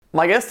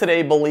My guest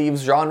today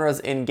believes genres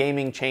in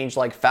gaming change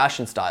like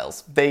fashion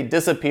styles. They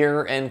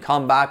disappear and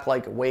come back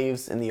like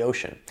waves in the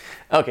ocean.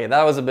 Okay,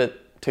 that was a bit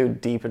too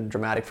deep and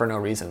dramatic for no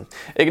reason.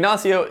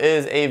 Ignacio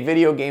is a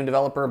video game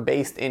developer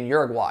based in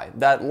Uruguay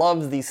that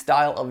loves the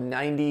style of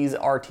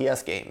 90s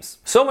RTS games.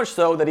 So much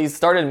so that he's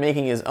started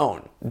making his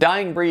own.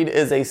 Dying Breed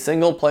is a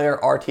single-player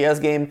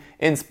RTS game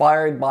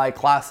inspired by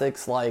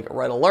classics like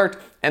Red Alert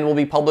and will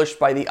be published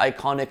by the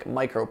iconic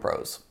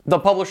Microprose, the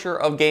publisher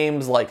of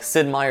games like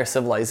Sid Meier's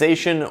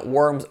Civilization,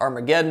 Worms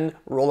Armageddon,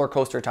 Roller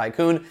Coaster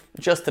Tycoon,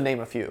 just to name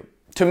a few.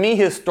 To me,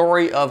 his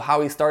story of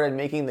how he started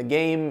making the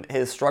game,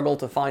 his struggle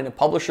to find a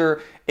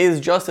publisher, is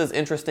just as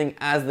interesting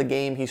as the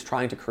game he's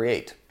trying to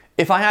create.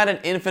 If I had an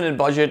infinite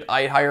budget,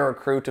 I'd hire a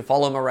crew to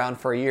follow him around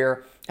for a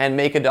year and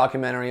make a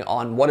documentary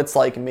on what it's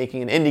like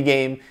making an indie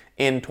game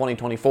in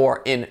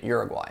 2024 in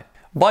Uruguay.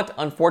 But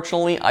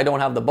unfortunately, I don't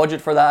have the budget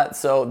for that,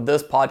 so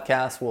this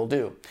podcast will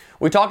do.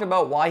 We talked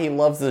about why he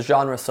loves this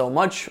genre so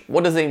much,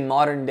 what does a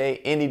modern day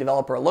indie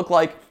developer look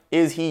like,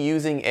 is he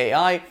using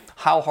AI,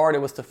 how hard it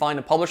was to find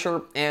a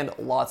publisher, and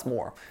lots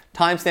more.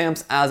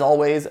 Timestamps, as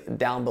always,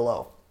 down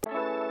below.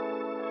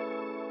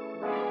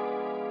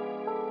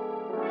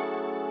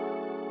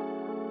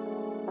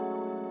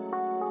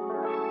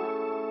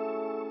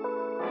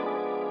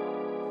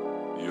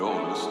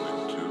 You're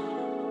listening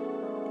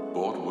to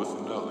Board with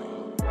Nelly.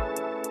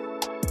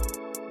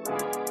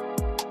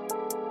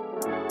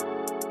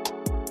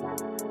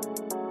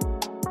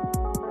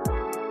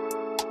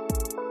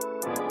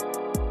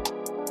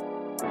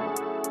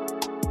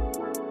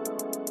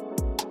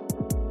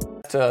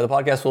 The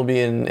podcast will be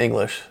in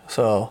English,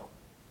 so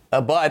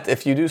but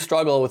if you do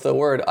struggle with the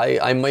word,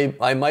 I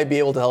might be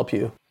able to help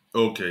you.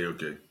 Okay.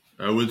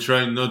 I will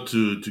try not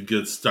to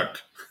get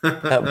stuck.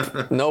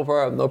 No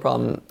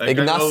problem. I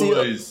can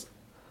always,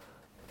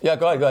 yeah,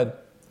 go ahead.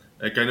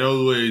 I can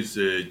always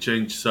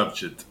change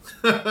subject.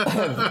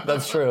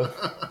 That's true.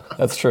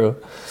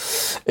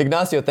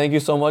 Ignacio, thank you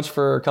so much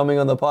for coming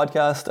on the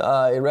podcast.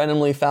 I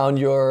randomly found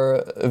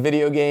your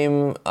video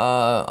game.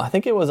 I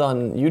think it was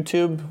on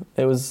YouTube.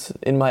 It was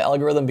in my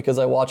algorithm because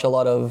I watch a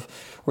lot of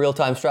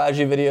real-time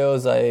strategy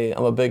videos.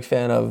 I'm a big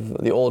fan of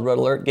the old Red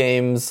Alert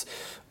games.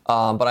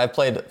 But I've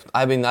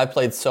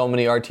played so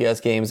many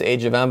RTS games: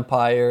 Age of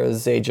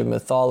Empires, Age of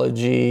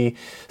Mythology,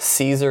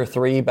 Caesar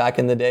 3 back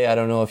in the day. I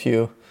don't know if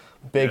you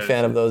big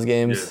fan of those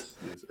games.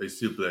 Yes, I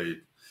still play it.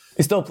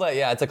 You still play,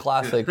 yeah, it's a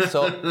classic.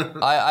 So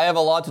I have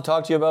a lot to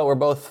talk to you about. We're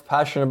both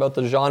passionate about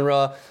the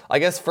genre. I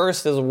guess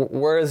first is,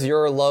 where does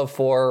your love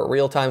for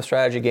real-time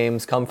strategy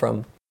games come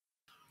from?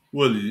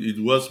 Well,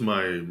 it was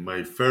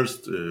my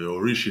first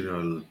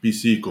original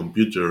PC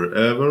computer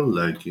ever,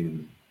 like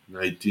in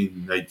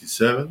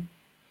 1997.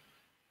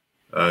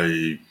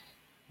 It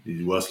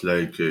was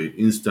like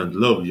instant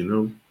love, you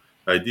know.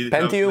 I did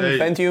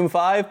Pentium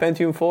 5,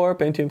 Pentium 4,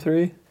 Pentium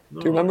 3. No,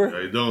 do you remember?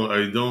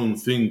 I don't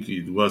think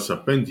it was a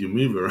Pentium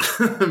either.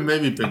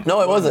 Maybe Pentium.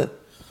 No, it 1. wasn't.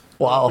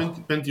 Wow.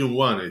 Pentium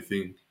 1, I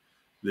think.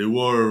 They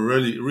were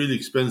really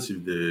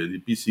expensive,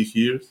 the PC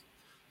here.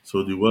 So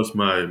it was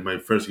my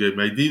first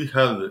game. I did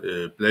have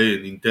play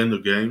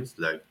Nintendo games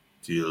like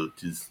till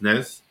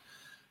SNES,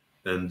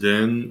 and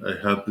then I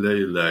have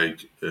played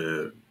like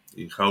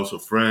in House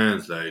of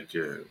Friends, like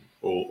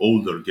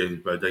older games.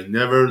 But I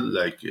never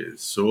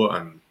saw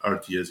an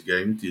RTS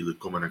game till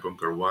Command and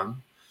Conquer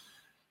 1.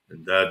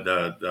 And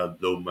that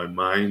blew my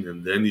mind.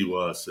 And then it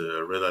was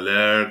Red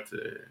Alert,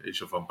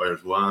 Age of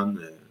Empires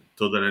 1,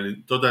 Total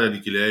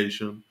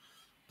Annihilation.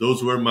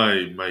 Those were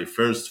my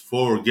first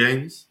 4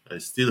 games. I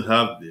still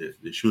have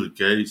the shooter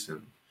case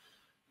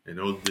and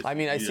all this. I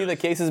mean, I see the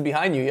cases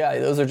behind you. Yeah,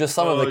 those are just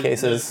some of the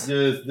cases.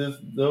 Yes,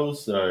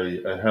 those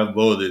I have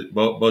bought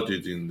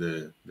it in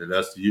the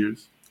last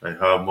years. I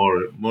have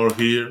more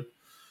here.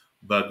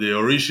 But the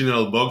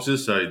original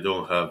boxes, I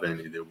don't have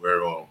any. They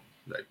were all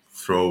like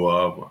throw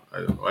up.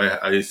 I don't know.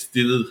 I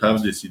still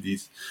have the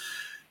CDs,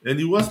 and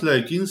it was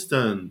like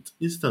instant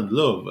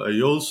love. I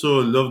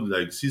also loved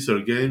like Caesar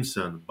games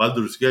and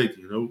Baldur's Gate,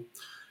 you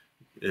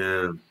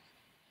know,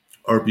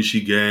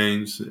 RPG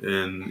games,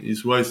 and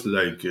it was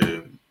like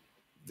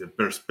the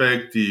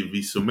perspective,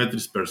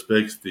 isometric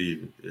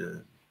perspective,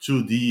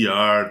 2D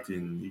art,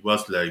 and it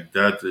was like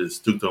that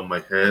stuck on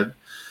my head.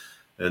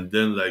 And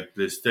then like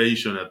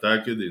PlayStation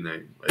attacked, and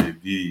I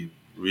did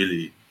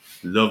really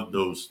love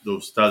those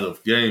style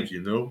of games,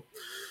 you know,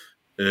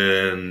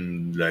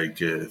 and like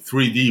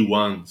 3D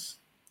ones.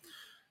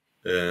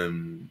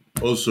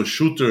 Also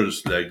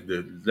shooters, like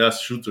the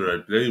last shooter I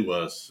played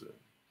was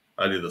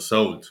Allied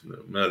Assault,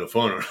 Medal of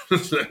Honor.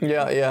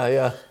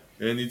 Yeah.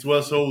 And it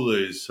was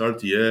always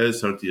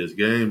RTS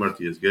game,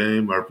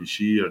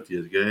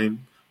 RPG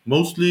game.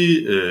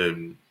 Mostly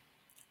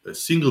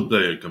single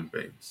player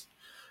campaigns.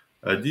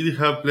 I did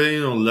have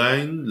playing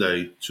online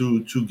like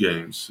two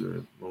games.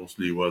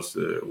 Mostly was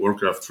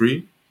Warcraft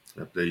 3.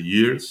 I played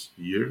years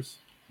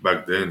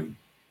back then.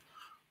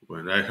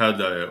 When I had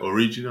the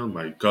original,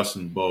 my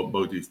cousin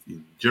bought it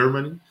in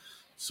Germany,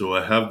 So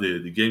I have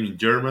the game in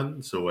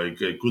German, so I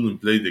couldn't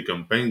play the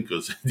campaign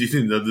because I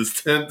didn't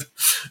understand,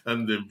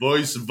 and the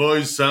voice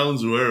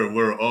sounds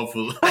were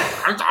awful.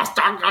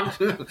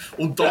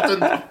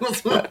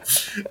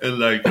 Untoten. And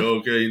like,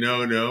 okay,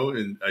 no,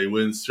 and I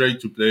went straight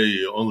to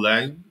play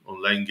online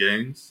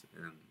games,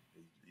 and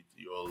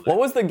it all What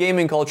was the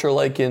gaming culture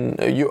like in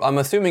you? I'm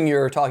assuming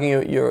you're talking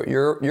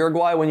you're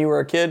Uruguay when you were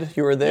a kid.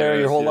 You were there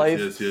your whole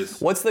life. Yes.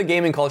 What's the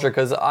gaming culture?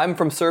 Because I'm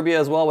from Serbia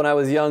as well. When I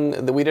was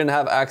young, we didn't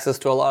have access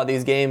to a lot of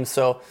these games,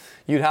 so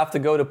you'd have to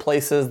go to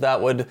places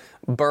that would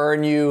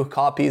burn you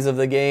copies of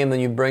the game, then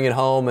you bring it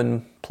home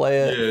and play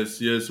it.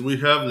 Yes. We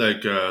have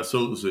like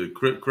economic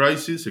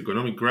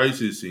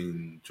crisis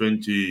in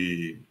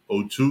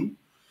 2002.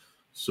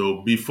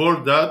 So before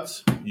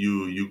that,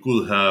 you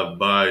could have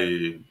buy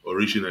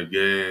original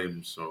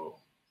games. So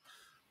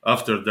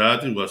after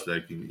that, it was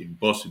like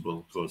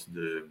impossible because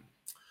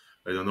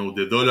I don't know,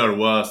 the dollar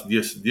was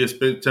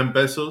 10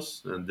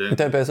 pesos, and then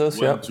 10 pesos,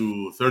 went yep.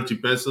 to 30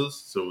 pesos.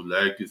 So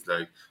like it's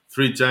like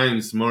three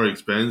times more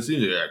expensive.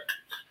 Yeah.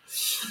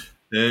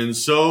 And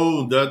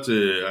so that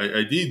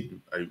I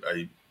did.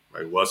 I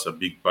was a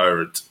big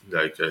pirate.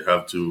 Like I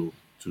have to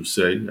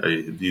say,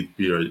 I did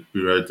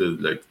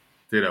pirated like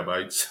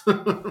terabytes.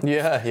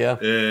 Yeah.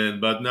 And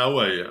but now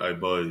I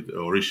buy it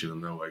original.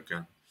 Now I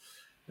can.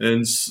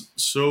 And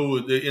so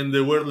and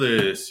there were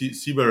the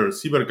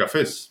cyber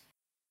cafes.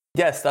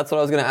 Yes, that's what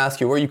I was going to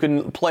ask you, where you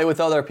can play with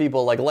other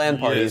people, like LAN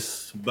parties.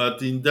 Yes,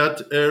 but in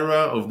that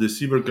era of the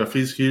cyber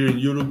cafes here in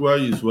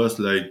Uruguay, it was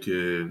like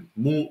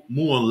Mu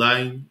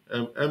Online,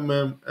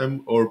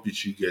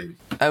 MMORPG games.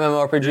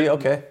 MMORPG,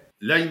 okay.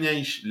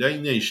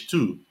 Lineage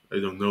 2. I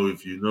don't know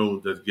if you know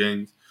that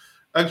game.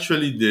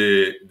 Actually,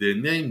 the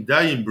name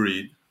Dying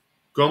Breed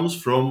comes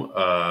from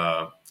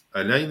a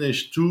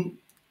Lineage 2,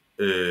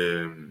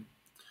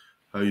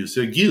 how you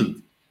say, guild.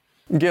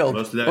 Guild,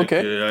 Was like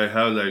okay. I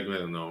have like I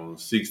don't know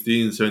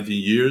 16,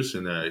 17 years,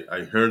 and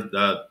I heard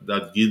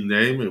that guild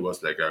name. It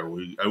was like I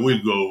will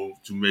go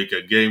to make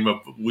a game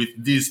up with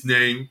this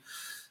name.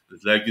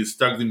 It's like it's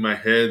stuck in my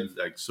head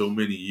like so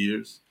many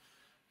years.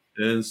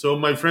 And so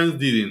my friends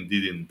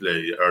didn't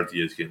play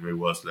RTS game. It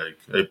was like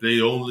I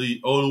play only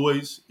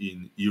always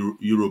in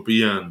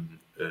European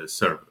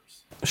servers.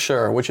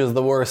 Sure, which is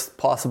the worst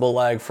possible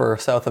lag for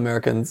South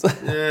Americans.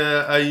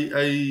 Yeah,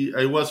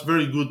 I was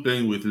very good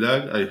playing with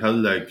lag. I had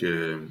like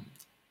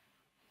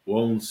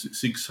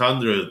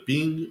 600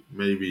 ping,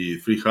 maybe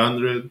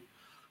 300.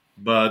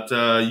 But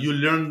you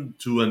learn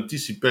to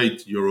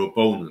anticipate your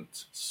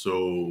opponent.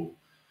 So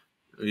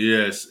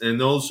yes,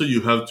 and also you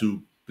have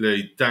to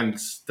play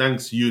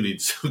tanks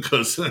units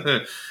because You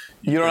don't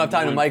can have time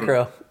go to in front.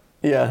 micro.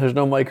 Yeah, there's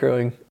no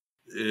microing.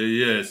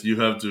 Yes, you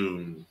have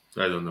to.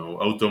 I don't know,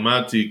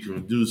 automatic,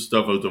 do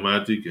stuff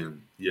automatic,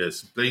 and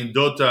yes, playing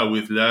Dota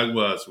with lag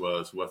was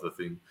a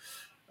thing.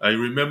 I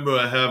remember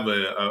I have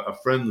a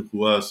friend who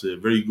was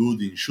very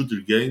good in shooter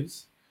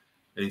games,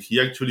 and he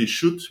actually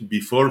shoot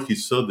before he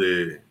saw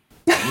the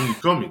enemy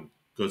coming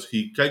because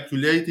he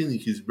calculated in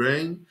his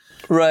brain,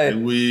 and Right.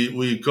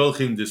 we call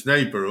him the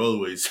sniper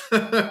always.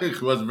 He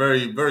was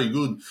very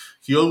good.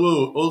 He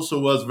also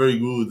was very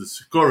good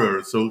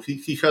scorer, so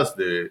he has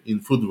the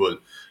in football.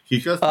 He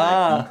has like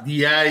Ah,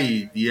 the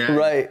eye.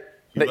 right.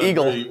 He The was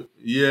eagle. very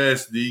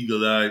yes, the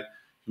eagle eye.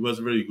 He was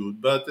very good.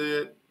 But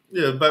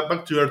yeah,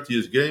 back to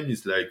RTS game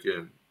is like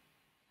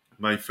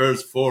my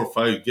first 4 or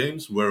 5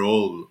 games were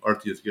all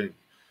RTS games,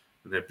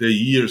 and I play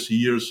years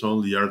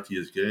only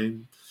RTS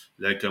game.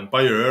 Like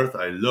Empire Earth,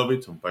 I love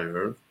it. Empire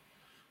Earth,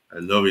 I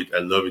love it.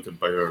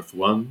 Empire Earth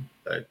One,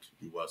 like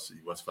it was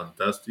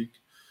fantastic.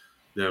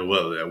 Then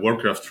well,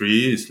 Warcraft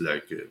 3 is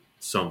like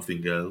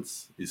something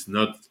else. It's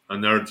not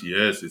an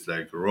RTS. It's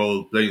like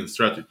role playing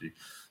strategy.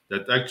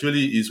 That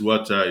actually is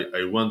what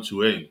I want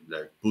to aim.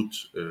 Like put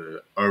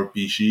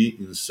RPG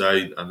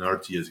inside an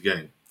RTS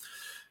game.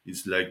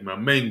 It's like my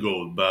main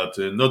goal, but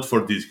not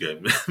for this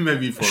game.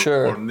 Maybe for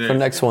Sure, for next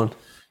next game. one.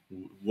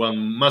 One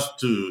must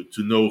to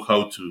know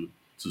how to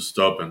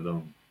stop and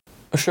don't.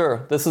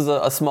 Sure, this is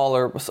a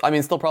smaller, I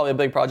mean, still probably a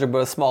big project, but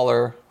a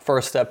smaller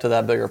first step to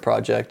that bigger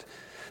project.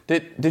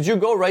 Did you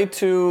go right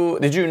to,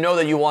 did you know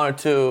that you wanted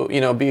to,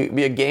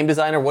 be a game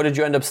designer? What did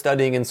you end up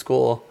studying in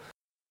school?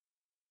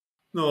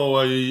 No,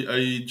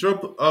 I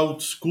dropped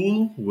out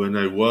school when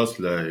I was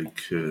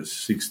like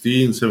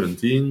 16,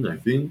 17, I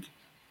think.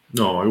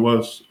 No, I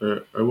was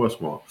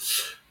more.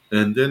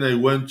 And then I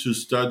went to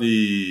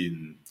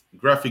study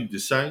graphic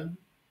design.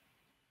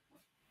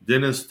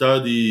 Then I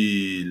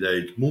study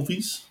like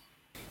movies.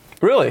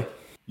 Really?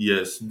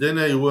 Yes. Then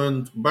I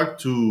went back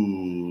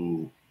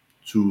to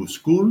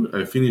school.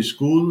 I finished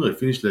school. I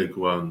finished like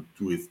one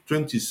with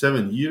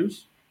 27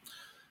 years,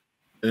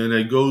 and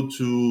I go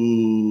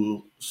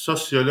to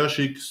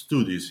sociologic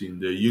studies in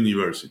the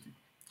university.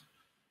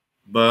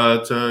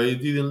 But I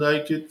didn't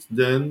like it.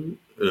 Then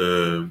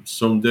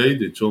someday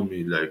they told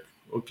me like,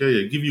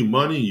 okay, I give you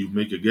money, you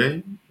make a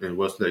game, and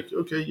was like,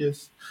 okay,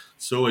 yes.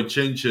 So I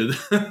changed it.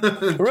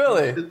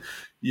 Really?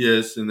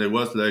 Yes, and I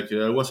was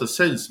a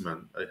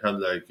salesman. I had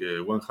like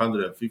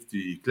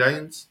 150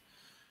 clients,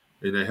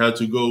 and I had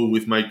to go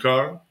with my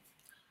car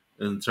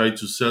and try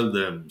to sell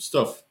them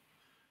stuff.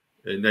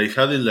 And I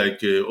had it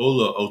like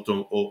all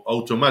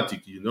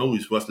automatic,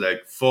 It was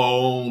like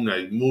phone.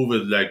 I moved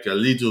it like a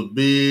little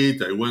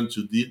bit. I went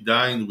to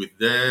dine with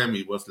them.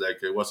 It was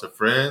like I was a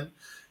friend.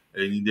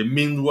 And in the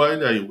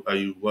meanwhile,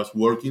 I was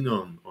working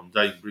on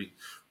Dying Breed.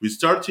 We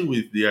started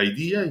with the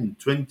idea in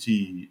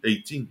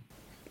 2018.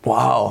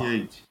 Wow.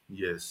 2018,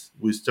 yes.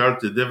 We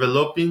started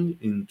developing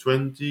in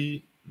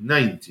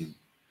 2019.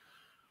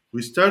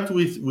 We start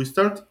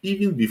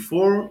even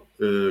before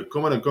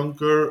Command and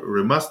Conquer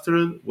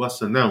Remastered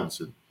was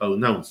announced, and I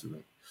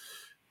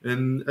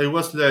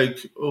was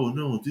like, oh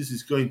no, this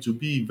is going to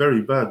be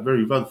very bad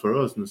for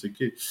us, no sé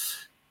qué.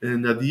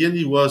 And at the end,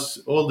 it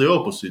was all the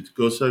opposite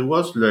because I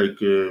was like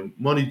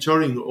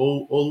monitoring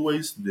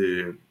always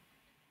the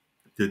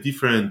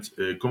different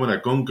Command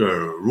and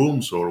Conquer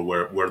rooms or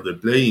where they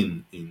play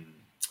in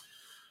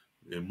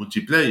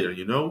multiplayer.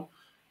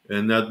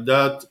 And at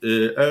that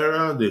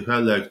era, they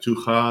had like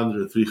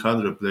 200,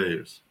 300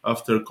 players.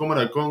 After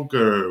Command and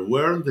Conquer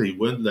World, they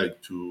went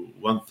like to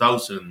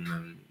 1,000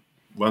 and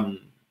one,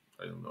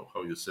 I don't know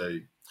how you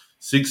say,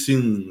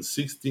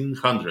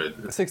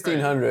 1,600.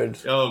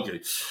 1600.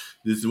 Okay.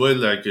 This way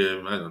like,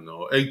 I don't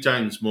know, 8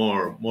 times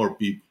more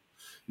people.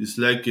 It's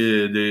like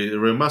the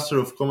remaster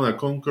of Command and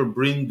Conquer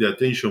bring the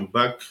attention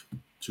back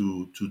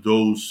to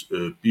those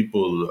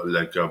people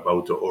like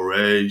about our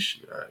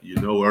age,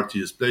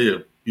 RTS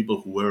player,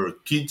 people who were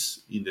kids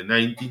in the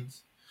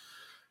 90s,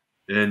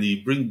 and he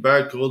bring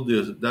back all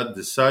that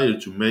desire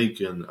to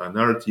make an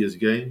RTS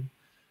game.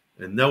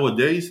 And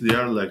nowadays there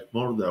are like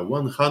more than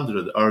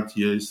 100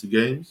 RTS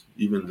games,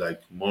 even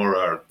like more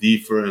are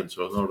different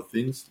or other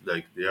things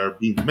like they are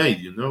being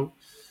made.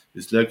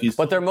 It's like it's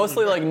But they're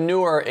mostly like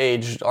newer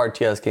aged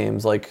RTS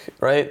games, like,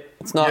 right?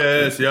 It's not.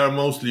 Yes, they are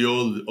mostly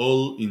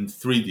all in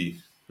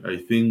 3D. I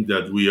think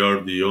that we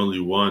are the only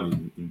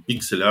one in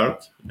pixel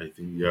art. I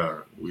think we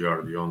are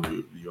the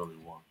only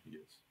one.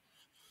 Yes,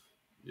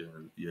 yeah,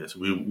 yes.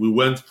 We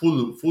went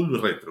full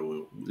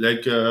retro,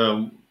 like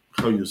how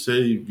you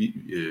say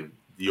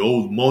the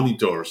old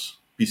monitors,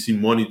 PC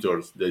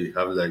monitors. They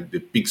have like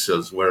the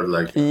pixels were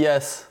like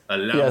Yes. a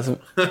lamp. Yes.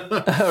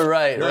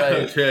 Right.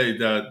 Right. Okay,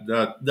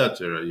 that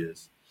era.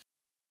 Yes.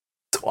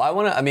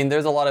 Well, I mean,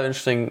 there's a lot of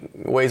interesting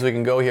ways we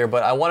can go here,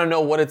 but I want to know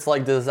what it's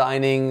like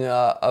designing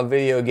a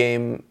video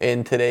game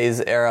in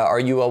today's era. Are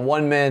you a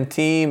one-man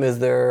team? Is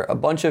there a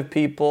bunch of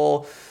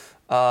people?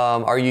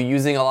 Are you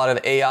using a lot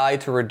of AI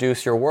to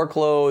reduce your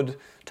workload?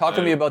 Talk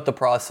to me about the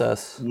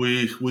process.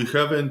 We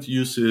haven't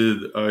used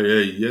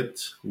IA yet.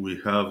 We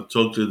have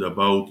talked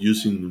about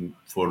using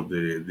for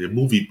the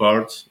movie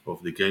parts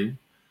of the game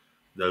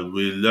that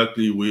we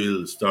likely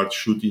will start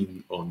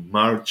shooting on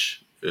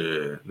March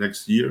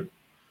next year.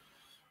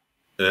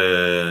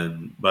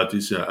 But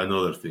it's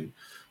another thing.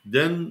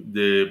 Then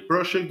the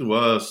project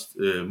was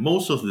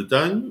most of the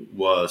time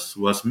was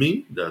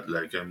me that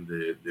like I'm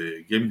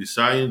the game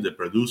design, the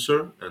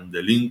producer, and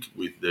the link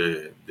with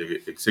the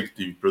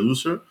executive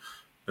producer,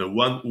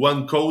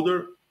 one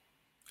coder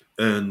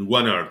and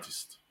one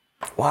artist.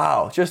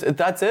 Wow, just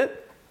that's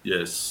it?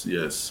 Yes. We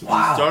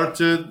Wow.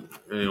 started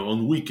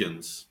on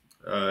weekends.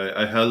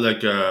 I had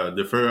like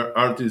the first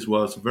artist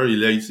was very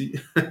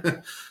lazy,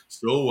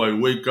 so I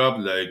wake up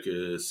like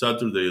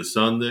Saturday or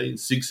Sunday,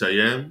 6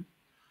 a.m.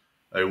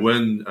 I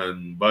went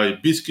and buy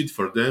biscuit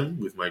for them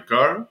with my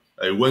car.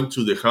 I went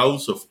to the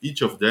house of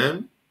each of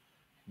them,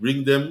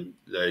 bring them,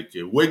 like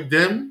wake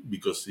them,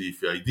 because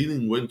if I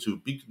didn't went to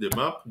pick them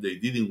up, they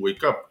didn't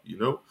wake up.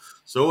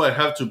 So I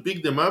have to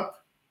pick them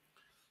up.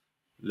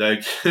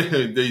 Like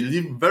they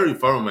live very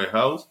far from my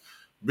house.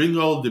 Bring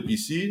all the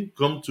PC,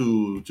 come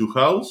to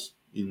house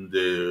in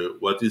the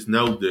what is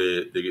now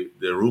the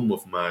room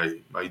of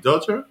my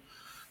daughter,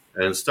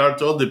 and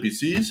start all the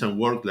PCs and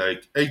work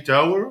like 8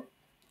 hour,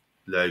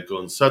 like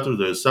on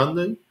Saturday,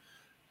 Sunday,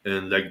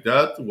 and like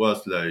that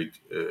was like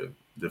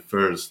the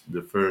first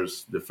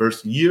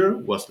year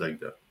was like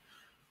that.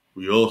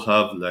 We all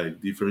have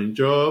like different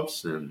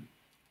jobs, and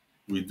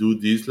we do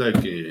this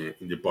like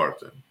in the part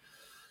time.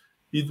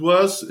 We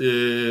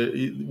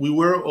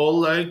were all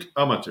like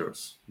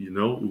amateurs. It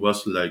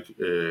was like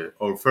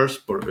our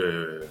first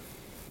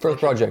First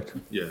project.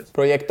 yes.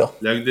 Proyecto.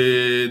 Like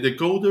the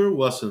coder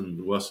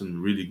wasn't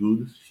really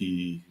good.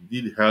 He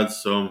did have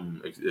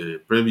some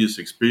previous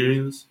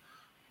experience,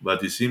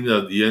 but it seemed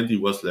at the end it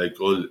was like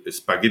all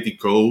spaghetti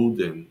code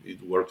and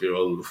it worked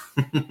all.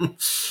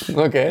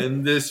 Okay.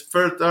 And this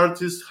third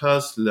artist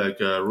has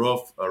like a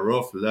rough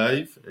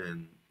life,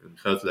 and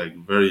has like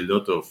very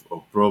lot of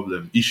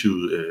problem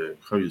issue.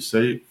 How you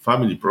say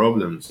family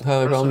problems,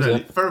 Family problems, yeah.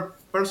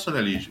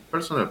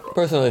 personal problems.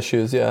 Personal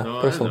issues, yeah. No,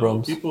 I Personal know.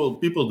 problems.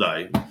 People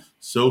die,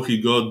 so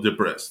he got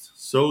depressed.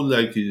 So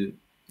like the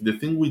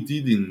thing we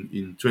did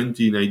in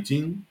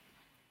 2019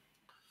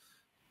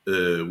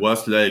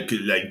 was like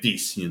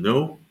this.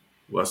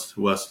 Was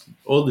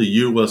all the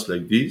year was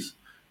like this.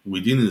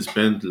 We didn't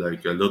spend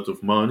like a lot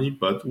of money,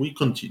 but we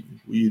continued.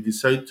 We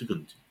decided to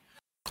continue.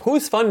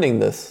 Who's funding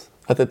this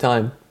at the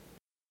time?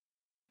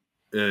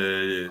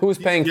 Who's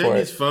This paying game for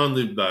is it?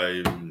 funded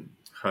by,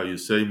 how you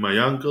say, my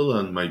uncle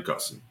and my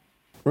cousin.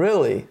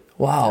 Really?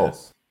 Wow.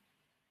 Yes,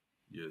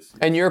 yes,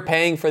 And yes. you're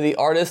paying for the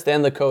artist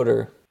and the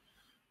coder.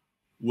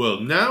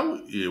 Well, now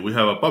we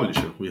have a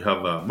publisher. We have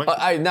a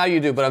Microsoft. Now you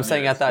do, but I'm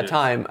saying Yes, yes. at that At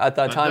time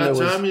it that was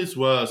time,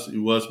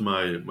 it was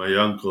my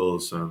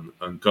uncle's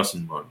and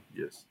cousin money.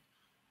 Yes,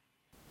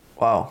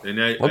 wow.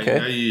 and I and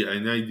Okay. I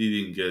and I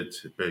didn't get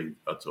paid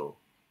at all.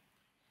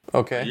 I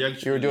Okay.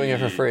 You were doing it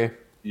for actually, free.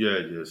 yeah,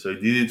 yes, I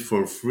did it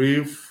for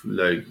free,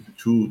 like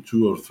 2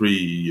 or 3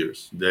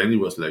 years. Then it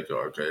was like,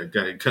 oh, okay,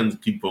 I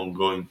can't keep on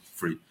going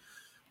free.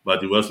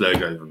 But it was like,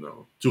 I don't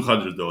know,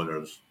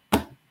 $200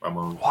 a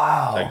month, like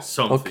Wow. Okay.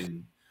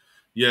 something.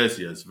 Yes,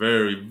 yes,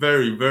 very,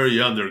 very,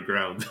 very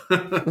underground.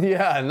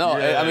 Yeah, no,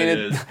 I Yeah,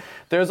 mean, yes,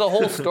 there's a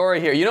whole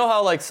story here. You know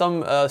how like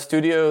some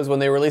studios, when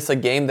they release a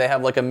game, they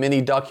have like a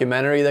mini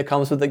documentary that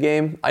comes with the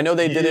game. I know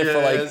they did it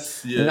for like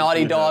yes, yes.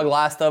 Naughty We Dog, have.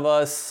 Last of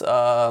Us,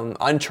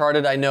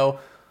 Uncharted. I know.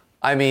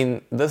 I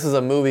mean, this is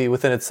a movie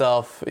within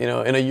itself. You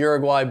know, in a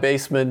Uruguay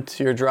basement,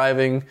 you're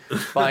driving,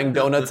 buying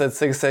donuts at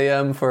 6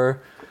 a.m.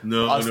 for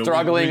No, a no, we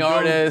struggling don't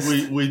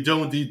artist. we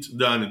don't eat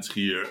donuts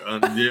here,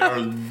 and they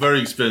are very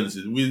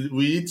expensive.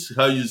 We eat,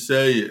 how you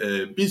say,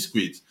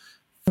 biscuits,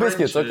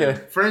 Biscuits, okay.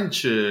 French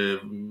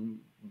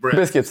bread.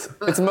 Biscuits.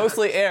 It's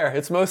mostly air.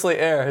 It's mostly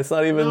air. It's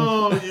not even.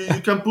 No,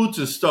 you can put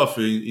stuff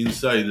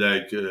inside.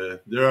 Like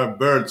there are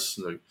birds.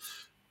 Like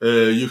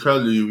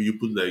you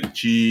put like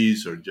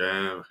cheese or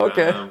jam,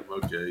 Okay. ham.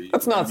 Okay,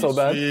 That's not maybe so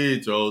bad.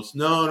 sweet. Also,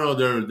 no,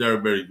 they're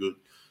very good.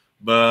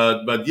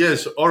 But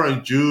yes,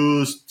 orange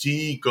juice,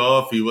 tea,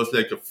 coffee was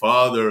like a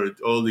father.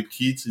 All the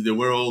kids, they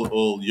were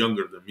all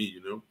younger than me,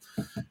 you know.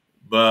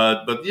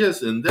 But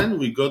yes, and then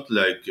we got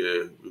like,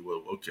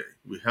 well, okay,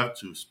 we have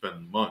to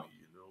spend money,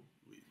 you know.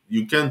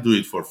 You can't do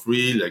it for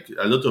free. Like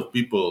a lot of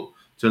people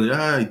tell me,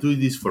 I do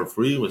this for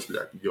free. Was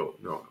like, yo,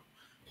 no.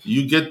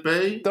 You get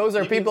paid. Those are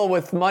Even people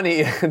with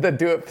money that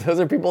do it. Those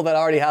are people that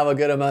already have a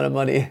good amount of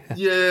money.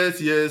 yes,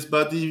 yes,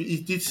 but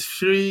if it's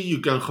free, you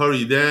can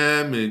hurry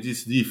them, and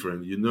it's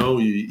different, you know.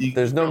 You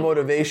There's no can work.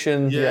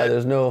 motivation. Yeah, Yeah,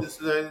 there's no.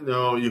 it's like,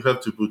 no, you have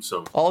to put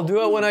some. I'll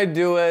do it when I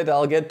do it.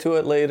 I'll get to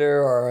it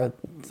later, or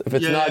if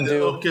it's Yeah, not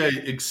due. okay,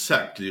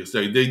 exactly. It's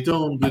like they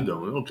don't.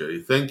 Okay,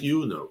 thank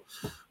you. No,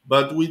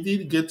 but we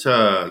did get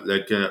a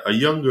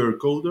younger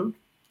coder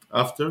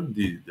after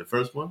the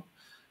first one,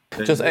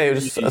 Just and hey,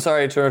 then just we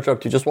sorry to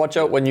interrupt you. Just watch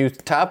out when you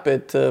tap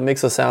it.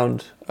 Makes a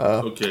sound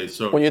okay.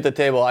 So when you hit the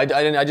table. I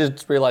didn't. I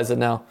just realized it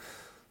now.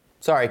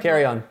 Sorry.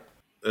 Carry on.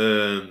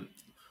 um,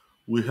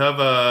 we have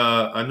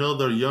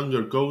another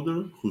younger coder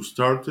who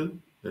started,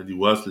 and it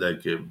was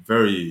like a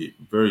very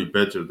very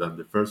better than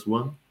the first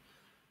one.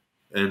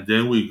 And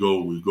then we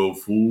go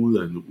full,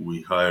 and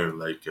we hire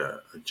like a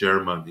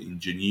German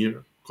engineer,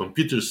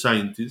 computer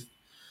scientist,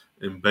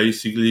 and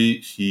basically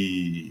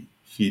he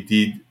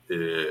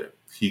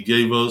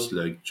gave us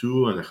like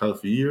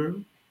 2.5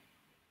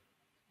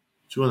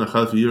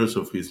 years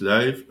of his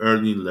life,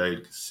 earning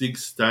like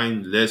 6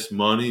 times less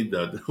money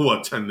than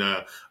what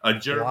a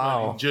German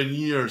Wow.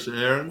 engineers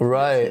earn. Yes, he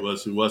Right.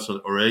 was he was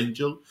our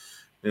angel,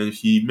 and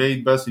he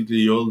made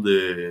basically all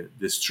the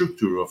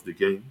structure of the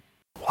game.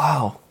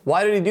 Wow.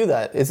 Why did he do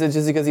that? Is it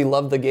just because he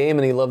loved the game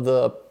and he loved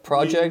the we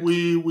project?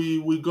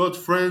 we got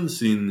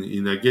friends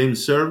in a game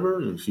server,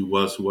 and he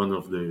was one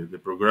of the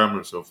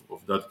programmers of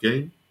that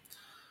game.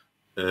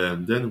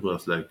 And then it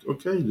was like,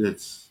 okay,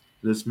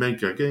 let's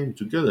make a game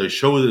together. I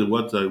showed him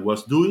what I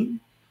was doing.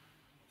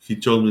 He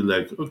told me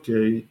like,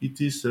 okay, it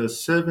is a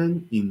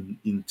 7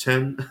 in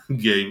 10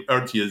 game,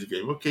 RTS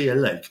game. Okay, I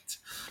like it.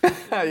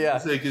 And Yeah.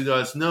 it's like it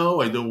was no,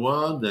 I don't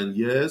want, and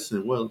yes,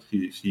 and well,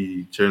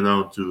 he turned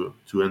out to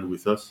end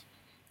with us,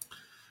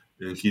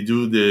 and he do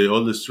the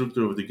all the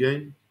structure of the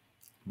game.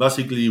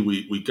 Basically,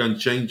 we can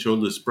change all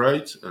the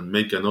sprites and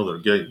make another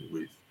game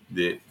with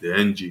the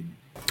engine.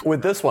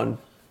 With this one.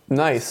 Yes,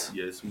 Nice.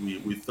 yes,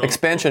 we thought of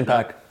Expansion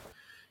that. pack.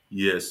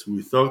 Yes,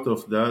 we thought of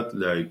that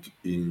like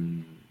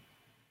in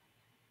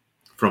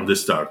from the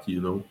start.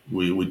 You know,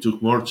 we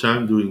took more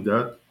time doing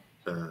that,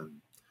 and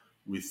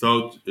we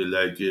thought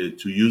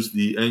to use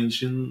the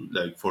engine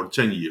like for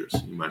 10 years.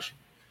 Imagine,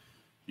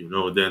 you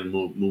know, then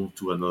move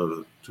to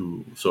another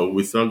two. So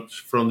we thought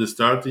from the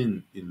start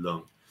in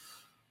long,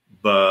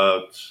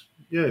 but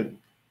yeah,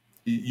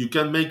 you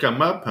can make a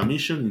map, a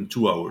mission in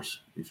 2 hours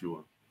if you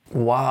want.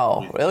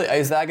 Wow. With Really?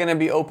 Is that going to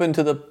be open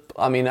to the?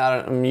 I mean,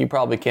 I don't. You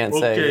probably can't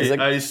say. Is okay, it?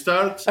 I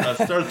start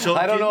talking.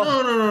 I don't know.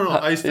 No.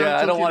 I start Yeah,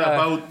 I don't talking want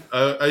to.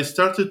 about. I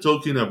started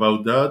talking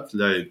about that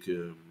like I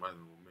don't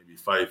know, maybe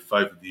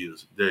five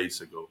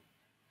days ago,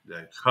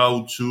 like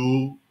how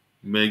to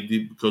make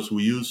the because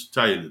we use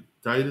Titan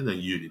and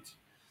Unity.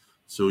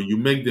 So you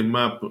make the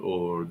map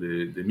or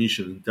the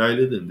mission in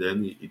Titan, and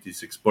then it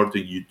is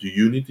exporting you to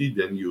Unity.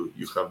 Then you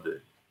have the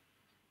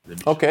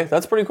mission. Okay,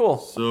 that's pretty cool.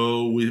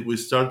 So we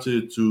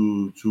started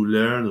to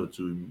learn or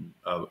to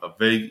a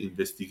vague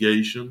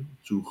investigation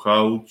to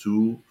how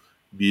to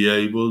be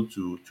able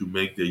to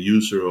make the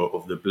user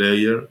of the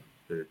player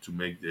to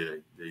make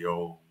their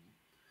own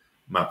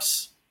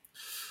maps.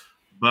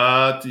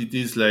 but it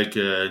is like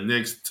a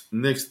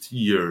next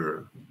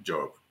year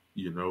job.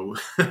 You know,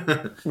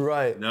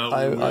 Right. now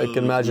I can we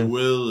imagine.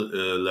 will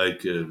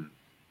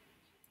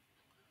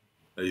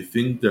I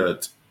think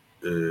that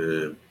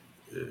in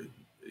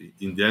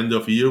the end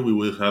of year we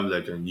will have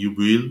like a new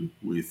build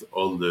with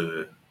all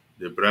the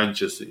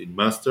branches in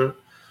master,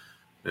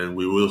 and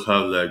we will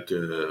have like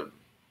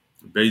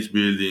base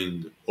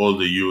building all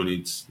the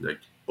units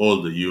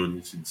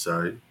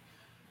inside,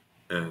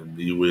 and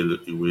it will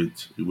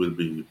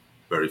be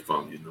very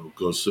fun,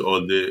 because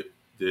all the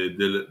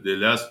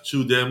last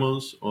two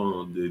demos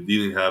on they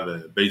didn't have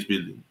a base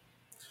building,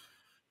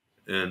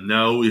 and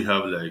now we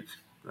have like,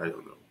 I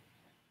don't know,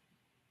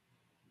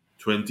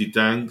 20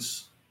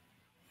 tanks,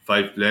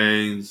 5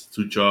 planes,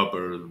 2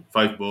 choppers,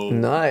 5 boats.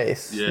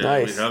 Nice. Yeah, we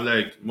Nice. have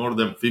like more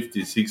than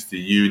 50, 60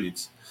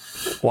 units.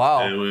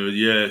 Wow.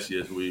 Yes,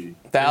 we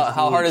thanks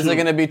How hard is it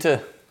going to be to?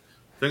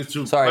 thanks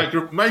to Sorry.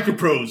 micro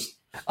pros.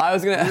 I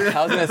was gonna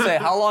say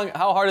how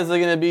hard is it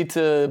gonna be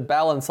to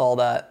balance all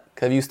that?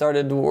 Have you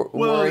started Well,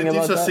 worrying it is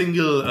about that?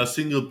 a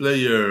single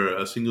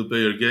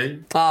player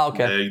game. Ah,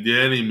 okay. Like the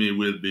enemy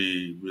will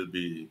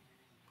be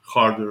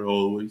harder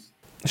always.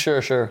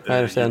 Sure. I You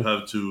understand.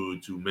 have to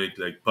make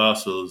like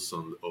puzzles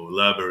or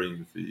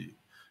labyrinth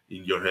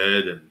in your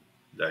head, and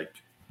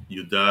like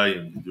you die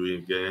and you do it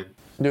again.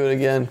 Do it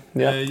again.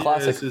 Yeah,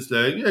 classic. Yes, it's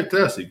like, yeah,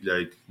 classic,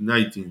 like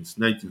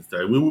 19th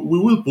style. We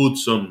will put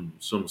some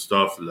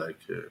stuff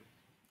like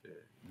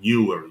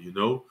newer,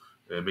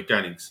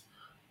 mechanics.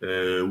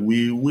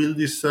 We will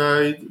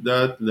decide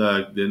that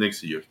like the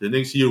next year. The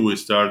next year we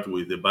start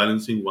with the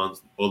balancing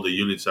once all the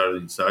units are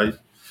inside.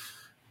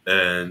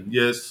 And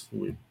yes,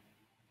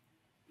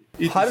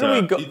 it How is did we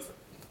a go? it.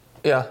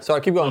 Yeah, sorry.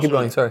 Keep going. Oh, Keep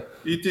sorry. going. Sorry.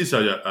 It is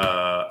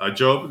a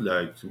job,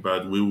 like,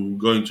 but we're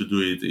going to do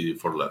it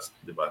for last,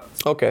 the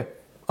balance. Okay,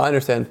 I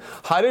understand.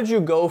 How did you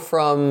go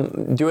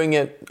from doing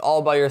it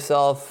all by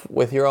yourself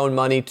with your own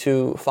money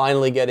to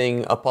finally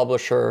getting a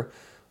publisher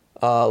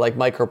like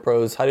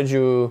Microprose? How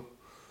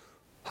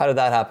did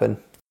that happen?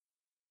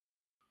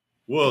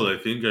 Well, I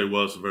think I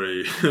was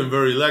very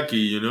very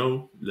lucky,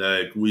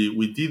 Like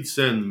we did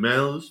send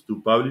mails to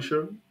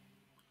publisher.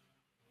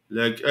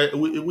 Like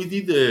we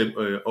did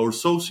our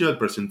social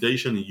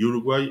presentation in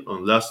Uruguay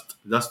on last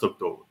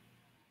October.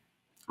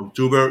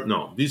 October,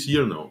 no, this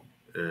year, no,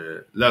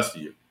 last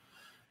year,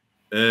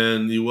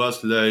 and it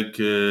was like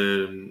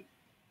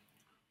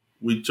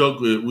we talked.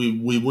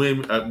 We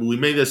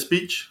made a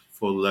speech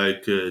for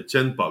like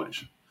 10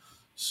 publishers.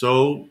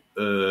 So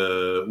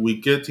we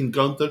get in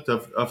contact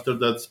after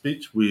that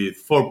speech with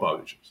 4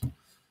 publishers.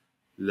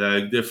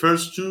 Like the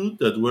first two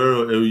that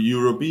were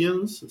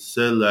Europeans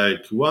said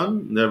like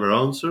one never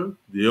answered.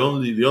 The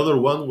other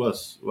one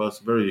was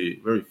very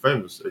very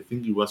famous. I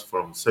think it was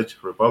from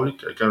Czech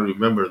Republic. I can't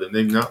remember the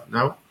name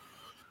now.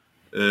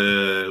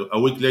 A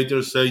week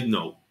later, say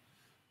no.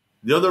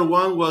 The other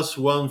one was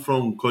one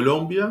from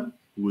Colombia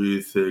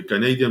with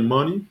Canadian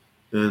money,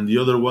 and the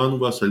other one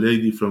was a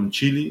lady from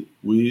Chile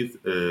with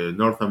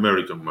North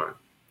American money.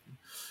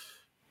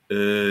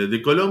 The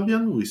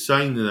Colombian, we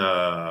signed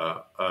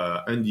a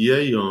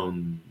NDA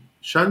on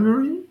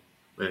January,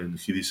 and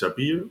he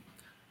disappeared.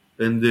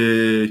 And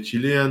the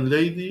Chilean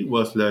lady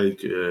was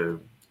like,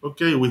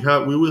 "Okay, we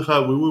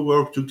will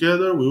work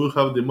together. We will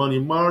have the money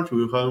in March.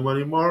 We will have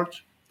money in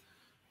March."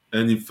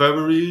 And in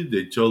February,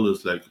 they told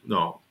us like,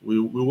 "No, we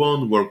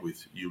won't work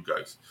with you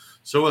guys."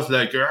 So I was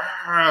like,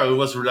 I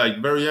was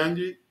like very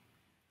angry.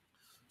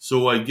 So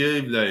I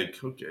gave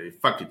like, okay,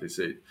 fuck it, I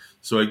said.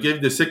 So I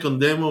gave the second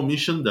demo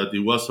mission that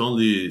it was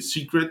only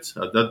secret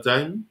at that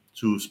time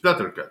to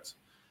Splattercat.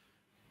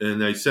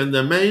 And I sent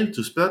a mail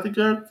to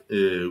Splattercat.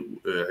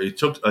 I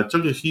talked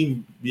to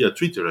him via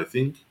Twitter, I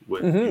think,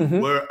 when you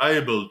were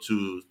able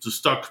to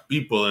stalk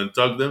people and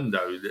talk them.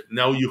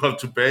 Now you have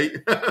to pay.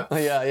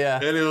 Yeah.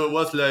 And it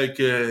was like,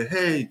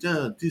 hey,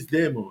 John, this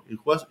demo. He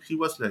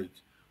was like,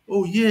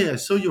 oh yeah, I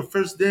saw your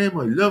first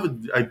demo. I love it.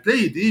 I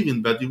played it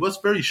even, but it was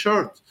very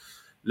short.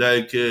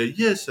 Like,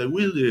 yes, I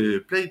will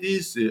play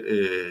this,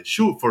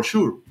 sure, for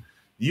sure.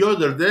 The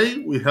other day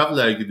we have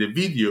like the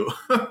video.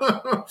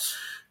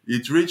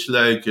 It reached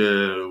like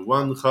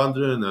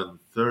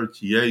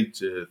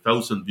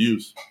 138,000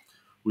 views.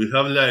 We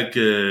have like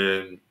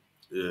in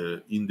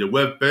the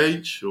web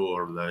page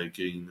or like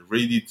in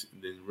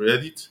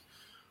Reddit,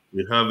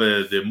 we have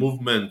the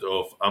movement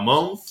of a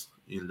month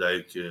in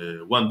like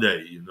one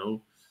day,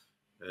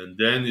 and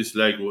then it's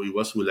like, well, it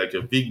was like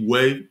a big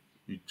wave.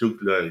 It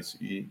took like,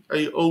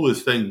 I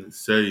always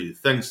say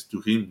thanks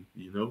to him,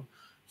 he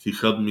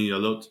helped me a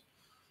lot.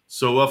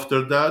 So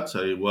after that,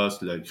 I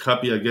was like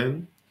happy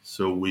again.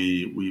 So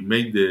we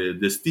made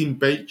the Steam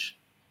page,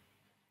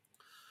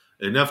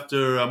 and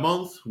after a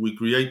month, we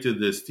created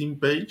the Steam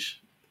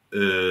page.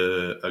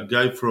 A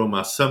guy from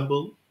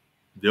Assemble,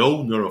 the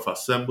owner of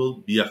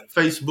Assemble, via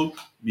Facebook,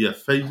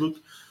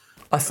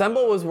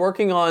 Assemble was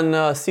working on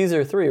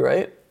Caesar 3,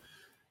 right?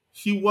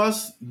 he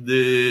was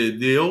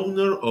the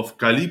owner of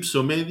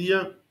Calypso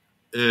Media,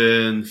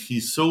 and he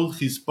sold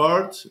his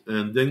part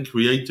and then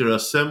created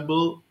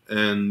Assemble,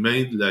 and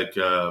made like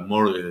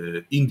more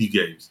indie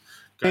games.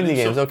 Indie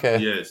games, Calypso, okay.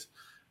 yes.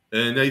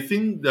 And I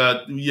think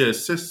that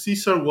yes,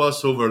 Caesar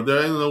was over there.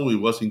 I don't know, it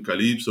was in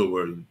Calypso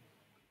or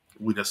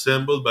with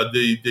Assemble, but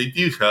they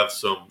did have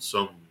some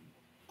It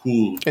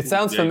cool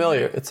sounds game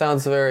familiar. made. It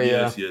sounds very,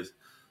 Yes, yes.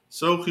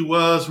 So he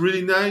was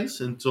really nice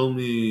and told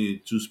me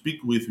to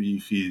speak with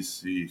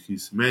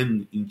his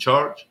man in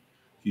charge.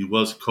 He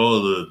was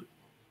called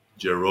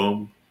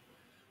Jerome,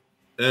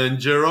 and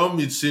Jerome.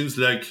 It seems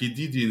like he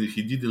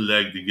didn't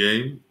like the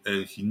game,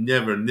 and he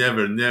never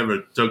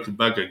talked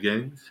back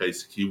again.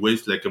 He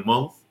waits like a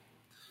month.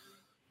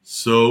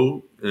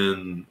 So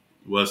and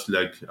was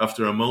like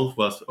after a month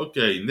was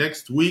okay.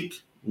 Next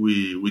week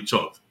we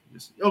talk.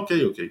 Yes,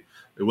 okay, okay.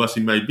 I was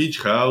in my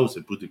beach house.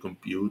 I put the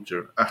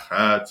computer, a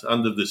hat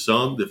under the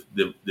sun.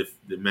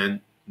 The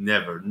man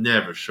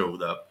never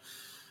showed up.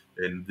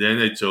 And then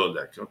I told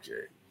like,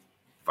 okay,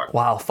 fuck.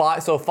 wow.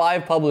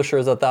 Five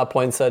publishers at that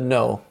point said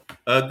no.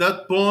 At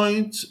that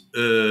point,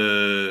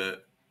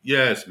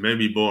 yes,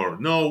 maybe more.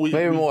 No, we,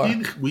 Maybe we more.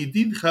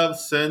 did have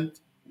sent,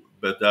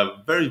 but a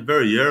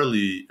very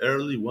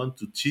early one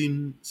to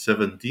Team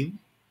 17.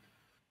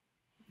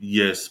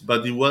 Yes,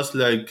 but it was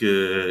like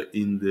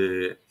in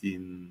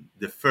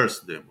the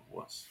first demo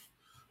was.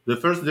 The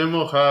first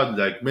demo had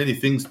like many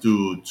things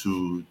to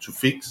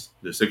fix.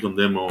 The second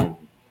demo,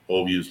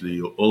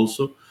 obviously,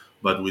 also,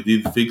 but we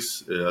did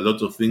fix a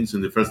lot of things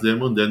in the first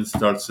demo, and then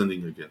start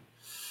sending again.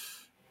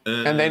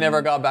 And they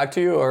never got back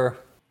to you, or?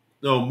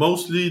 No,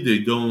 mostly they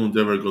don't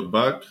ever got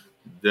back.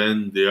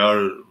 Then they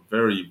are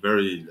very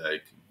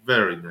like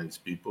very nice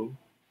people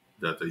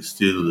that I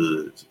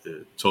still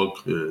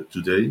talk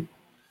today,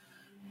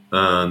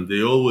 and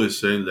they always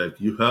say like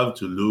you have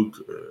to look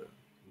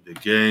the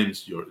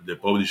games the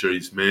publisher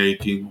is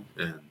making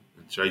and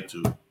try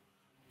to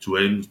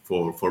aim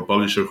for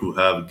publisher who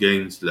have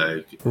games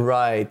like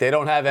Right. They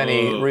don't have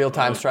any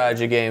real-time okay.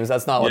 strategy games.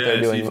 That's not what they're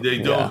Yes, doing. if they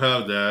Yeah. don't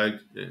have that,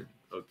 then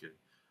okay.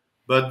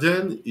 But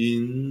then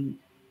in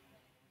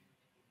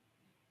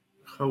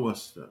how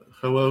was that?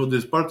 How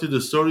this part of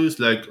the story is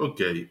like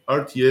okay,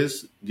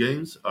 RTS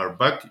games are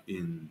back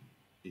in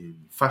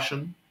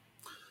fashion,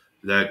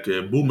 like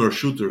boomer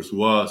shooters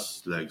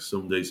was like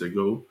some days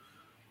ago,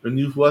 and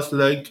it was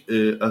like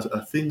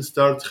a thing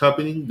starts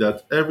happening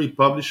that every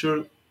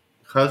publisher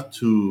has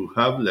to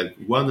have like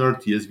one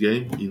RTS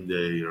game in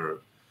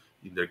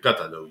their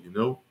catalog, you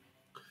know.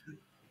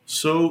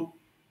 So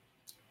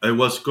I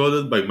was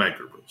called by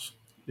Microprose.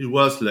 It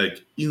was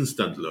like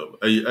instant love.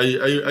 I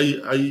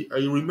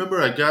remember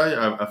a guy,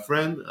 a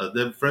friend, a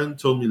dead friend,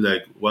 told me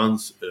like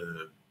once,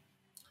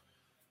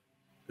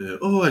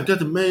 "Oh, I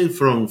got a mail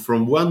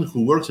from one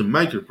who works in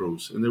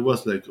Microprose," and it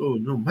was like, "Oh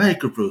no,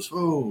 Microprose!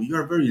 Oh, you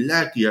are very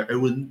lucky.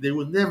 They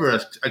will never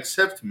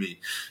accept me.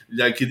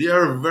 Like they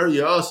are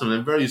very awesome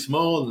and very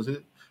small." I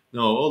said,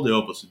 no, all the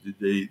opposite.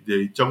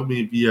 They talked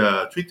me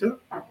via Twitter.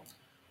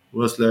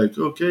 Was like,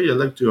 okay, I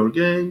like your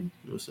game.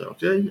 I was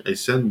okay. I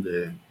sent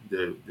the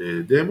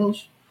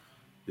demos,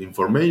 the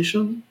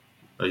information.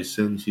 I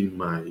sent him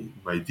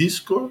my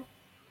Discord,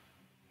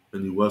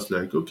 and he was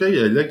like, okay,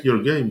 I like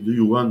your game. Do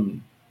you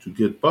want to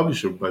get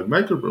published by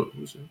Microprose?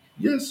 I said,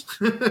 yes.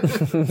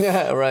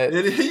 Yeah, right.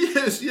 And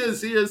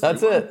yes.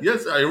 That's it.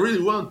 Yes, I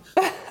really want.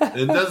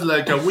 And that's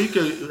like a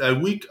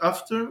week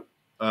after,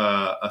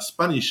 a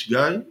Spanish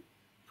guy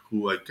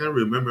who I can't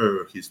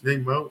remember his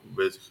name now,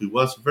 but he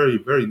was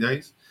very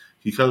nice.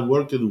 He had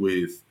worked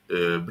with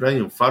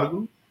Brian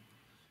Fargo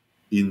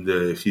in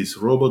his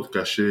Robot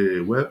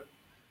Cache web,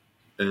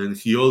 and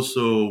he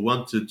also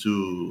wanted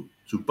to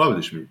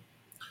publish me.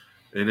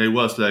 And I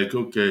was like,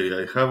 okay,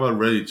 I have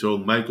already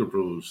told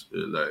Microprose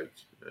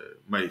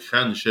my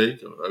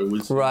handshake. I will sign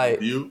with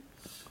Right. you.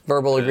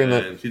 Verbal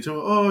agreement. And he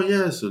told, oh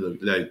yes, so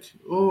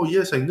oh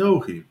yes, I know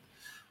him.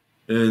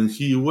 And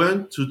he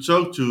went to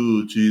talk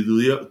to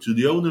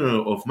the owner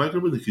of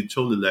Microphone. And he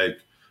told him like,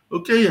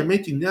 "Okay, I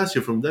met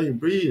Ignacio from Dying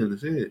Breed, and I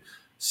said,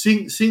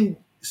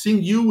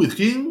 sing you with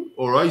him,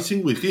 or I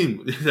sing with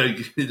him.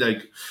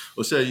 like,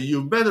 o sea,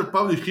 you better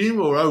publish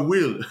him, or I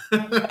will."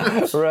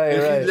 Right,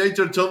 And he right.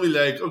 later told me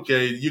like,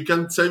 "Okay, you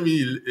can thank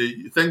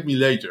me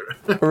later."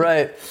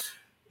 Right.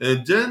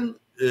 And then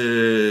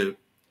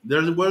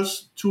there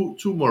was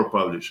two more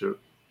publishers.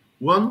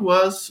 One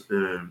was.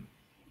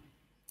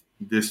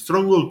 The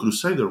Stronghold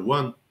Crusader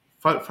one,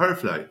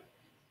 Firefly.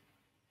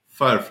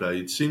 Firefly.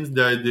 It seems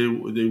that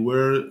they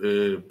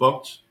were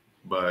bought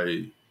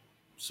by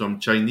some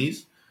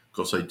Chinese,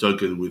 because I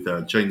talked with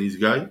a Chinese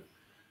guy,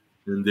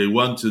 and they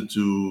wanted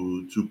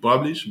to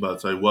publish,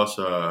 but I was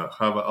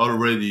have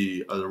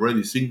already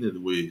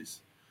signed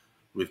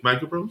with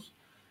Microprose,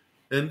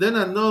 and then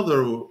another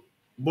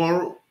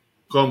more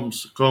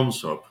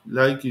comes up.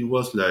 Like it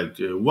was like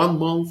 1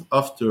 month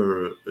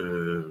after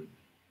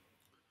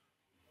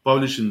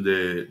publishing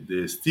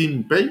the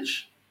Steam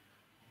page.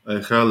 I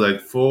had like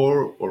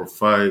four or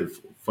five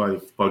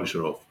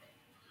publisher off.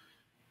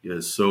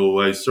 Yes, so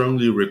I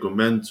strongly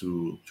recommend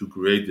to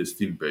create the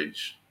Steam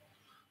page.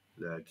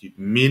 Like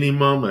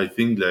minimum, I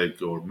think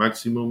like or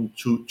maximum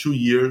two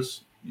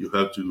years you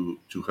have to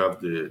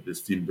have the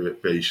Steam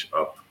page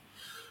up.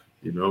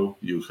 You know,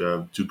 you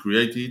have to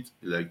create it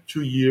like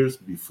 2 years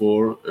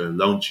before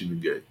launching the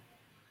game.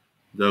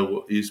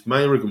 That is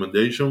my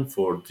recommendation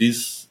for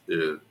this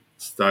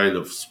style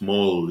of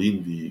small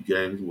indie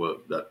games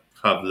that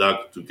have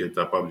luck to get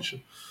a publisher.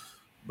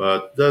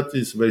 But that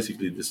is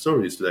basically the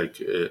story. It's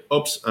like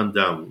ups and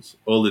downs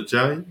all the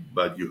time,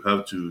 but you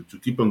have to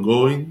keep on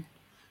going.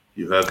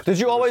 You have to Did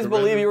you always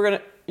believe you were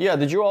gonna? Yeah.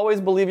 Did you always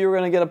believe you were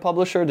gonna get a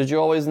publisher? Did you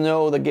always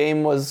know the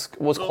game was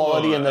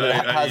quality and that it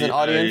has an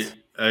audience?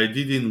 I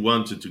didn't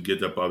want to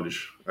get a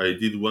publisher. I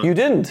did You want to.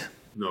 didn't.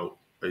 No,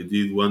 I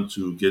did want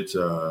to get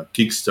a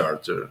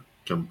Kickstarter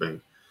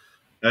campaign.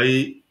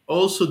 I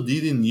also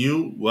didn't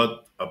knew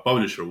what a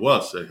publisher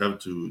was. I have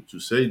to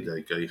say,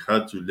 like I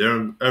had to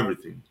learn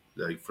everything,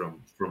 like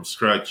from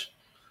scratch,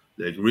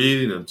 like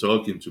reading and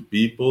talking to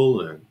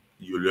people, and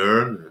you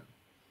learn. And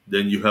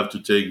then you have to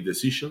take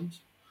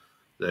decisions.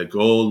 Like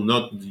all,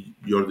 not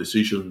your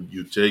decision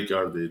you take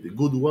are the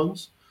good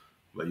ones,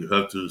 but you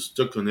have to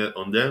stuck on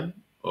them.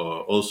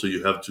 Or also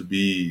you have to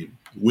be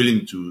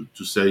willing to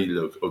say,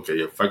 look,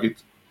 okay, fuck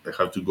it, I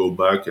have to go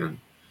back and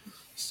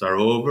start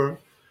over.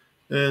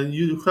 And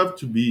you have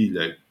to be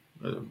like,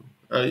 I don't know,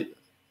 I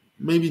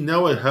maybe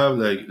now I have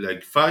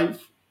like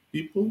five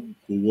people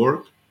who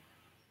work,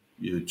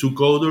 two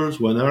coders,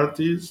 one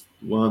artist,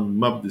 one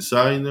map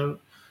designer,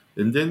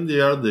 and then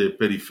they are the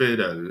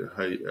peripheral.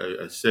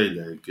 I say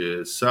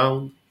like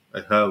sound.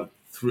 I have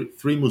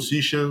three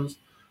musicians.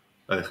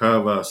 I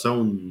have a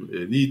sound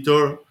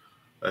editor.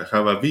 I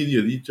have a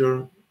video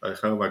editor. I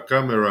have a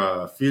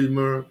camera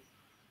filmer.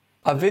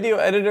 A video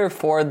editor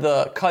for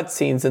the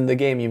cutscenes in the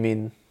game, you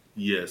mean?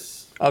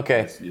 Yes,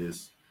 Okay.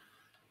 yes.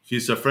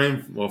 He's a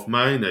friend of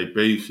mine. I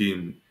pay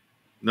him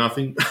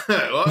nothing.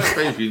 Well, I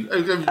pay him.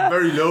 I pay him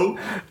very low.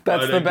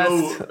 That's but the I best,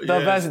 go, the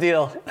yes, best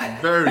deal.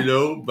 very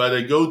low. But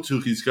I go to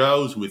his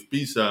house with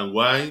pizza and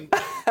wine.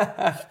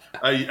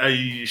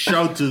 I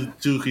shout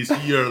to his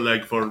ear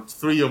like for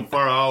 3 or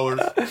 4 hours.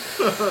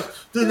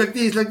 Do like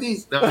this, like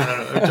this. No.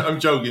 I'm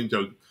joking.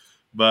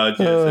 But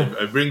yes,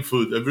 I bring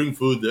food.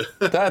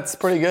 That's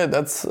pretty good.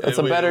 That's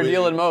a better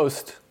deal than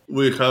most.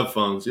 We have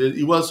fun.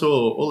 It was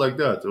all like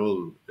that.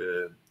 All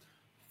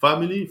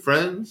family,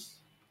 friends,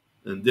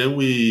 and then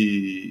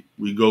we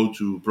go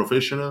to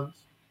professionals,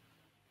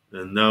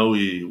 and now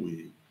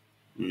we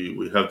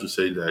have to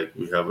say that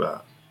we have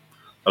a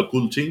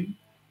cool team.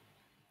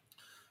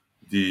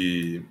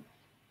 The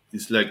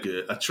It's like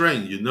a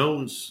train, you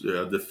know.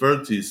 At the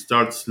first it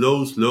starts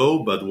slow,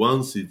 but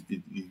once it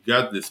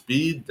got the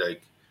speed,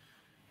 like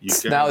you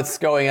Now can. it's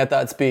going at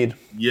that speed.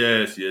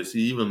 Yes.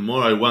 Even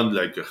more, I want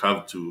like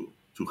have to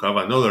have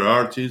another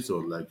artist,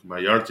 or like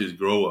my artist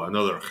grow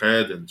another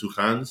head and two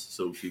hands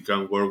so he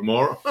can work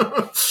more.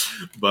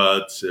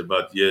 But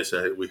yes,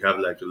 we have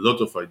like a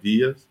lot of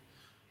ideas,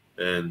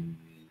 and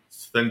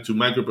thanks to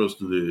Microprose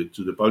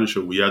to the publisher,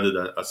 we added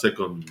a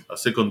second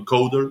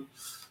coder,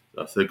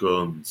 a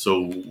second. So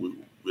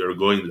we are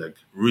going like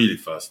really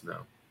fast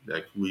now.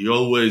 Like we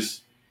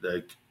always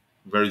like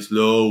very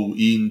slow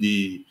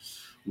indie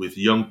with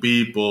young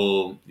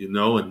people, and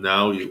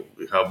now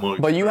we have more.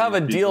 But you have a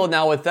experienced deal people.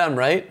 now with them,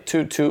 right?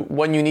 To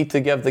when you need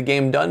to get the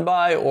game done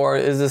by, or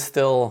is this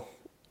still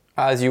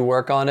as you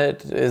work on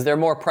it? Is there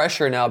more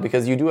pressure now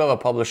because you do have a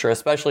publisher,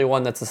 especially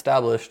one that's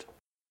established?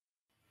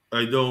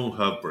 I don't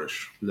have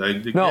pressure.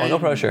 Like the No, game, no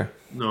pressure.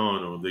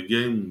 No, the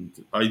game.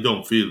 I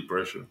don't feel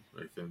pressure.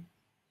 I think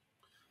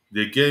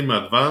the game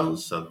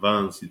advance.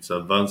 It's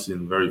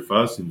advancing very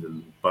fast in the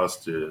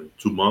past 2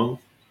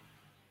 months,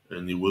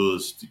 and it will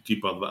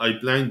keep. I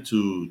plan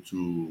to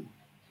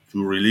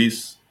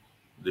release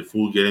the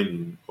full game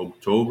in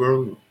October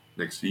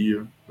next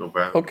year,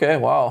 November. Okay,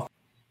 wow.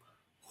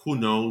 Who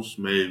knows?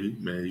 Maybe.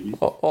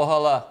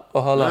 Ojalá,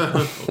 ojalá.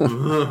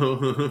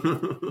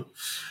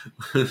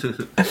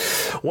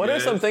 What are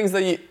some Yes.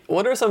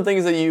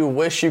 things that you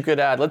wish you could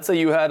add? Let's say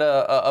you had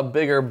a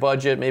bigger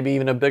budget, maybe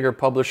even a bigger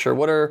publisher.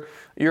 What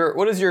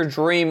does your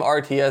dream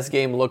RTS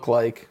game look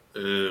like?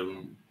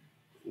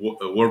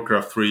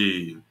 Warcraft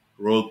 3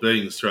 role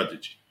playing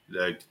strategy.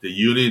 Like the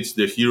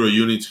hero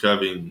units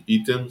having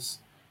items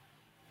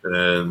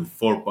and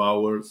 4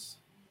 powers.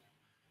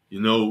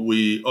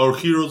 Our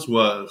heroes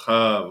will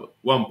have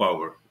 1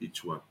 power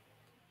each one.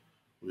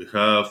 We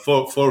have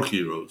four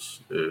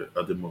heroes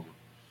at the moment,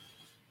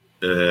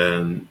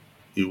 and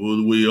it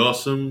would be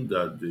awesome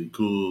that they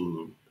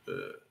could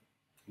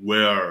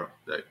wear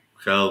like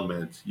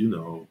helmets,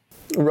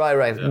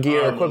 Right.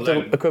 Gear, armor,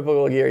 like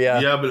equipable gear, yeah.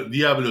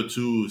 Diablo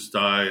 2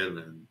 style,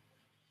 and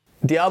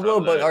Diablo,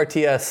 some, but like,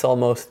 RTS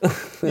almost.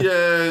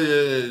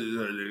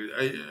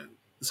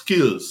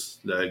 skills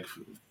like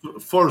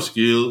four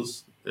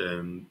skills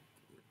and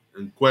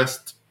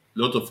quest,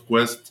 lot of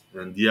quest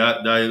and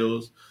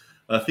dialogues.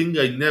 I think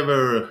I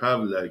never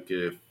have like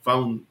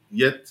found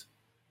yet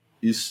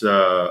is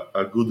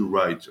a good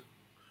writer.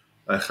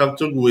 I have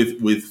talked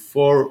with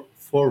four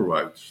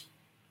writers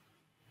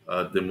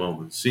at the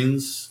moment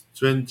since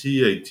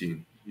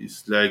 2018.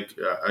 It's like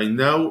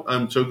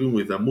I'm talking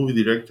with a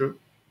movie director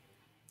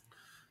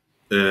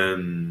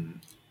and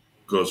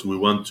because we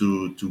want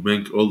to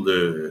make all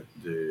the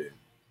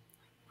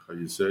how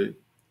you say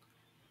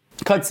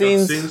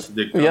Cutscenes.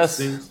 the Yes.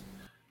 cutscenes.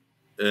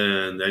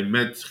 And I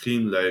met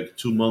him like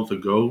 2 months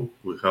ago.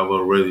 We have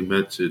already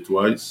met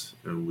twice,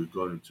 and we're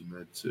going to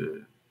meet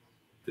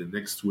the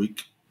next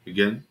week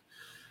again.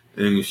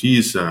 And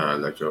he's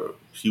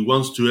he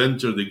wants to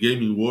enter the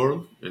gaming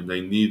world, and I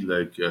need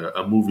like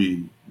a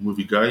movie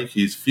guy.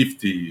 He's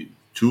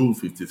 52,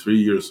 53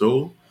 years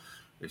old,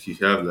 and he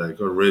have like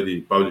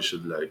already published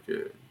like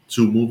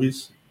two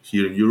movies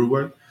here in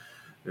Uruguay,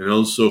 and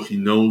also he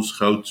knows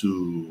how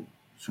to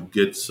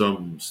get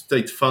some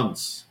state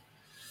funds.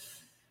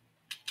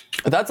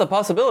 That's a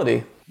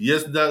possibility.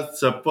 Yes,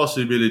 that's a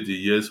possibility.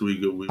 Yes, we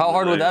How would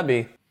hard would like. that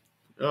be?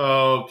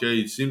 Oh, okay,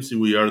 it seems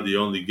we are the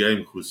only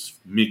game who's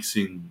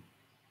mixing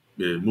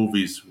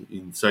movies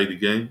inside the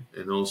game,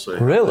 and also I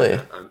have like Really?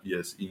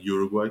 yes in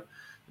Uruguay,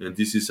 and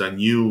this is a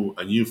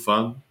new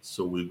fund,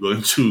 so we're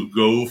going to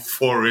go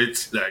for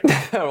it. Like,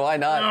 Why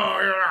not?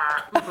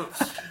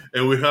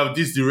 and we have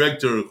this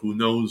director who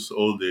knows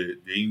all the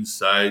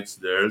insights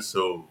there.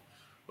 So,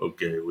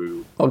 okay, we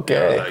are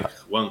Okay. like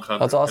That's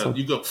 100. awesome.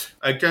 You go.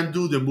 I can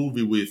do the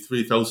movie with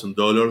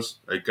 $3,000.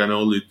 I can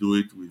only do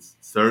it with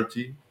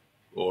 30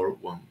 or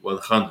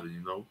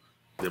 100.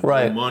 The more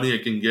Right. money I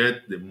can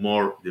get, the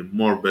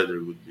more better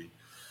it would be.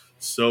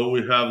 So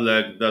we have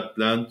like that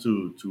plan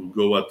to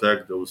go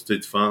attack those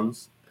state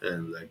funds,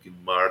 and like in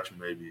March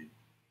maybe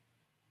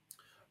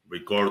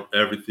record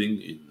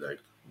everything in like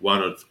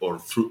 1 or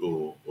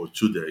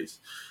 2 days.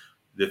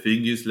 The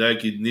thing is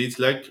like it needs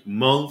like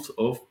months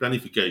of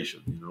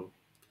planification.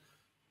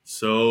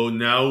 So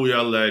now we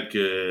are like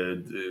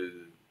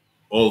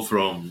all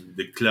from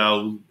the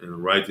cloud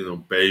and writing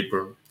on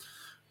paper,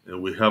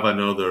 and we have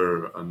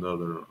another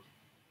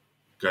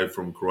guy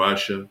from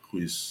Croatia who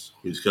is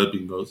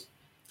helping us.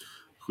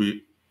 Who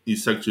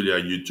is actually a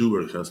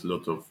YouTuber, has a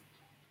lot of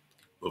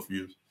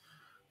views.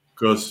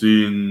 Because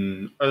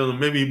in I don't know,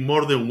 maybe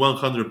more than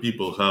 100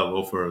 people have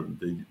offered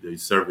the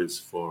service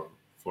for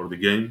the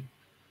game,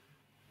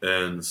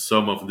 and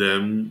some of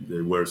them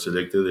they were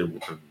selected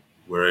and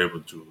were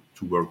able to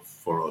work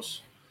for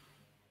us.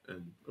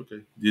 And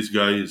okay, this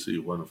guy is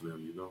one of them.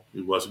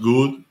 It was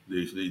good.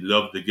 They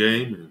loved the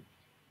game, and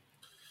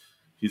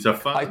he's a I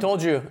fan.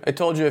 told you. I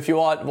told you if you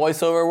want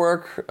voiceover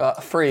work,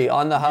 free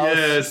on the house.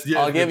 Yes, yes,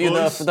 I'll the give you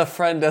the voice. the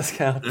friend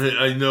discount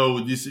I know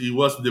this. It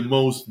was the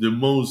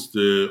most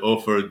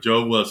offered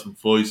job was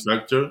voice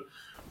actor.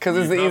 because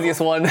We it's the have.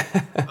 easiest one.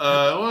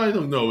 Well, I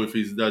don't know if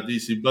it's that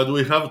easy, but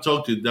we have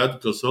talked that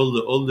because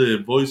all the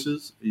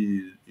voices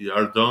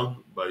are done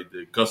by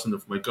the cousin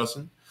of my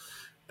cousin,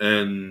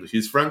 and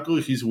he's Franco.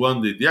 He's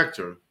the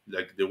actor,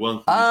 like the one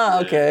who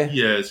is Okay.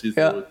 yes, he's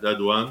Yeah. that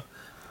one,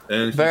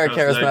 and he Very has like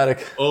charismatic.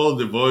 all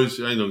the voice.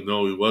 I don't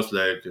know. It was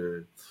like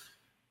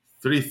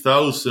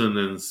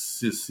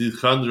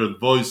 3,600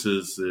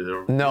 voices.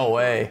 No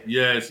way.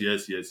 Yes,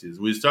 yes, yes, yes.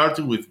 We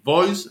started with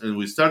voice and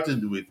we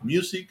started with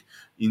music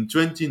in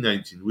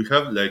 2019. We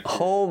have like,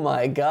 Oh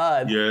my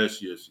God.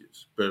 yes, yes,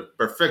 yes.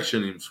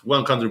 Perfectionism,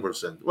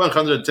 100%,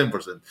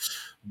 110%.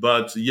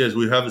 But yes,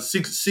 we have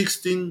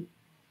 16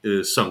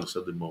 songs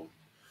at the moment.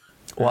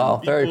 And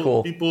Wow. Very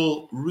cool.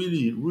 people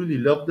really, really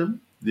love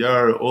them. They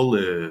are all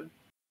They're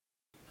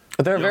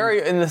young.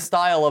 very in the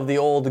style of the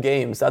old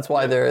games. That's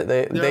why They're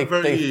they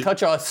very,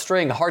 touch a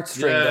heartstring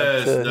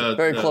yes, that's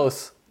very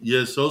close.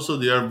 yes. Also,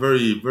 they are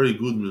very, very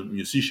good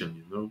musician.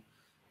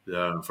 They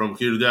are from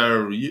here. They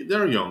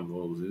are young.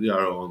 Also. They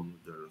are on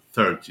their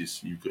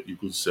 30s. You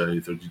could say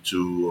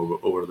 32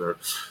 over there,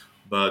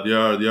 but they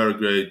are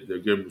great. They're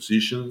great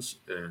musicians,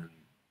 and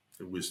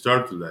we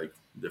started like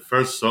the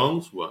first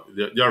songs. Well,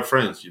 they are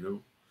friends.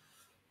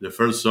 The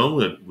first song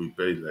that we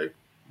paid like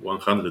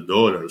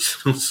 $100.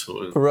 So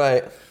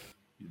Right.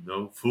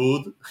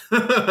 food.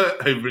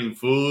 I bring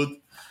food.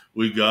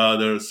 We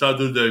gather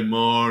Saturday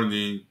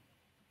morning.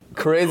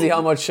 Crazy Go.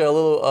 how much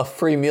a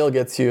free meal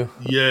gets you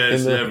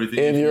Yes, everything.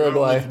 in If you are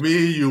Uruguay. with me,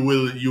 you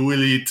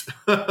will eat.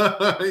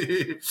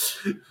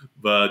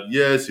 But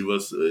yes, it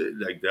was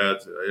like that.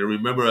 I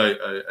remember I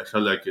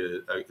had like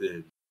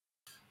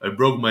I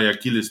broke my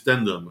Achilles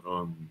tendon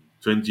on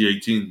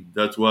 2018.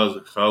 That was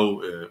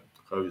how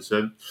you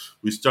said.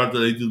 We started a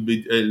little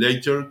bit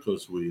later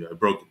because I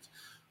broke it.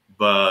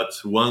 But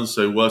once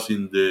I was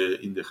in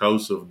the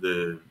house of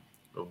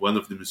one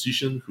of the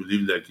musicians who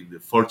lived like in the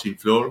 14th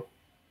floor,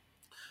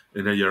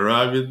 and I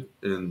arrived,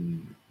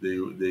 and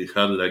they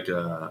had like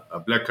a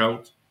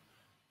blackout,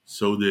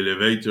 so the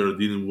elevator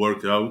didn't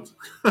work out.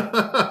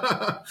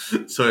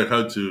 So I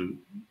had to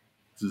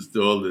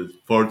do all the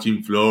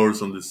 14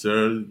 floors on the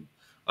stairs,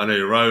 and I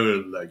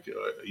arrived like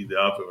in the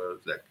upper, I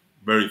was like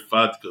very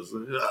fat because.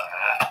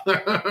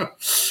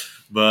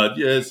 But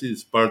yes,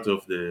 it's part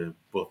of the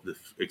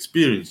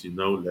experience.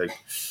 Like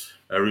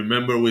I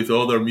remember with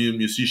other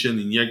musician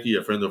Iñaki,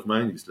 a friend of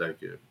mine, is like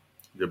the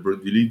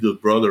little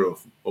brother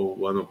of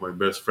one of my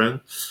best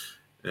friends,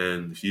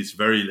 and he's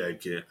very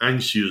like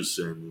anxious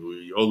and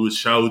we always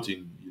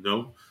shouting.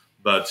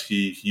 But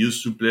he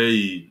used to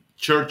play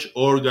church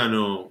organ,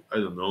 or I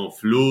don't know,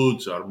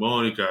 flutes,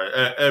 harmonica,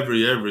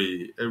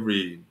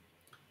 every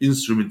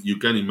instrument you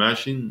can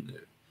imagine.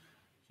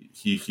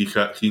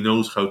 He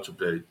knows how to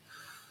play.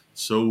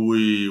 So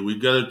we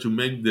gathered to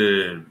make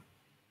the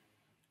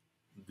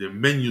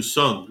menu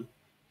song,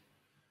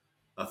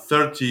 a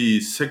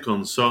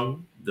 30-second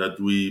song that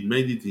we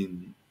made it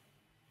in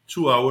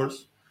 2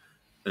 hours,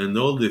 and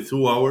all the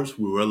 2 hours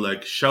we were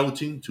like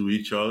shouting to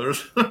each other.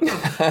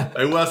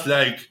 I was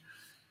like,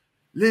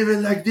 "Leave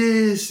it like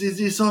this. It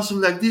is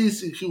awesome like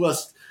this." And he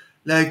was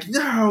like,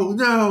 "No,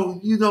 no,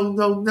 you don't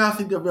know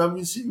nothing about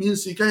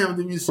music. I am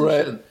the Right.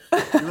 musician."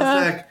 He was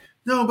like,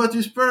 "No, but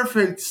it's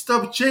perfect.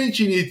 Stop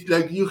changing it.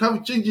 Like you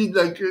have changed it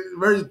like a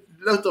very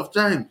lot of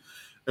time."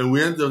 And we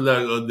ended up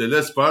like on the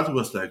last part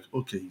was like,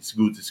 "Okay, it's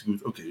good, it's good.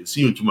 Okay,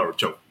 see you tomorrow.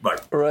 Ciao, bye."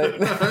 Right.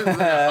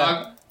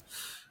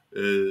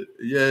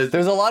 Yes,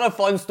 There's a lot of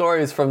fun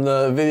stories from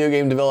the video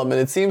game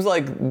development. It seems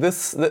like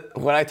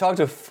when I talk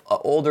to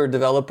older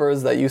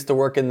developers that used to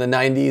work in the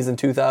 90s and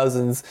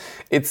 2000s,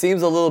 it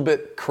seems a little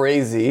bit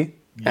crazy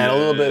and a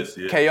little bit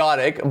yes.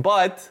 chaotic,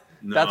 but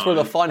that's where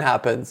the fun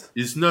happens.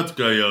 It's not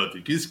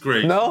chaotic. It's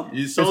crazy. No?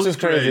 It's It's only just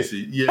crazy.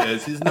 crazy.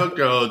 Yes, it's not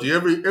chaotic.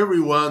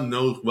 Everyone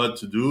knows what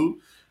to do,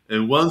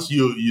 and once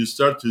you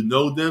start to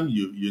know them,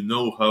 you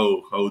know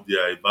how they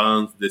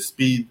advance, the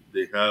speed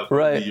they have, how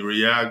Right. they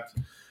react.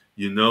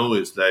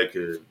 It's like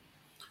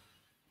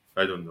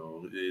I don't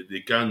know.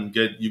 They can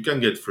get you can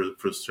get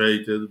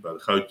frustrated,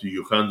 but how do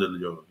you handle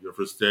your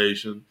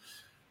frustration?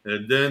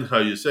 And then how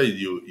you say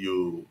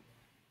you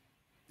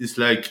it's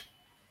like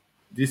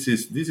this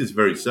is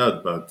very sad,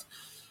 but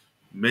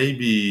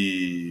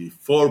maybe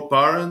 4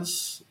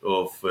 parents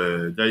of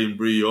dying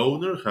breed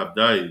owner have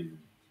died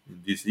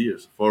in these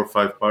years. 4 or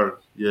 5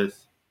 parents,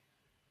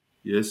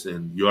 yes,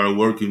 and you are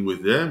working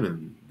with them,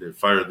 and the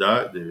father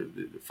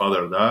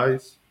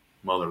dies,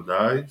 mother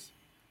dies,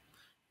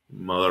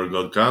 mother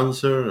got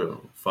cancer,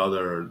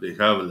 father they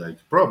have like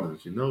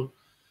problems.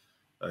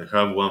 I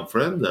have one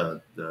friend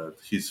that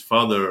his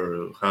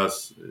father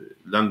has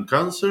lung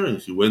cancer, and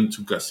he went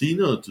to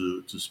casino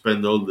to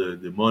spend all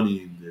the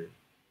money in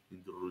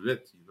the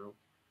roulette.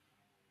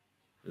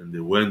 And they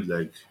went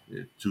like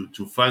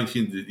to find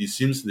him. It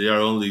seems there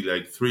are only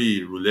like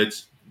 3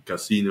 roulette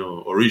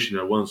casino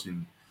original ones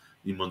in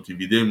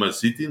Montevideo, my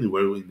city. And they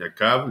were in a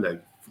cab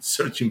like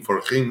searching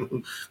for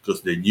him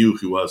because they knew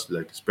he was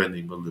like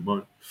spending all the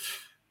money.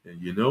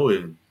 And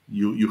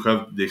you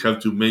have they have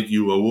to make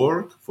you a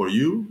work for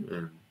you,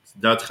 and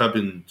that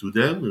happened to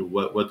them. And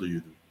what do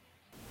you do?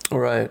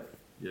 Right.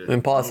 Yeah,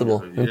 Impossible.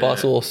 yeah,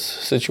 Impossible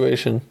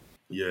situation.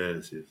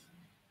 yes.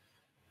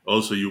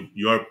 Also,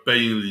 you are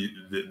paying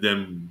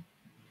them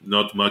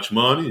not much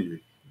money.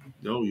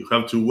 You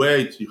have to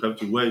wait. You have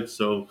to wait.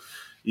 So,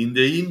 in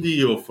the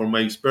indie, or from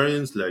my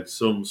experience, like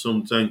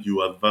sometimes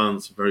you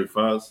advance very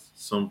fast,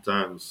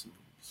 sometimes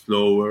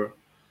slower.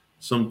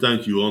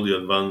 Sometimes you only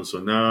advance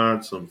on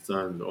art,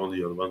 sometimes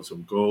only advance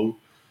on code.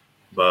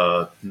 But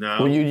Well,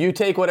 now you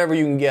take whatever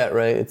you can get,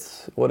 right?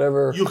 It's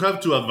whatever. you have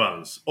to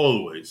advance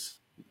always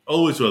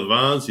to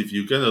advance. If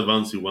you can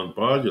advance in one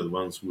part, you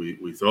advance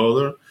with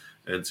other.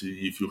 And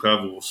if you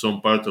have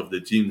some part of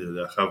the team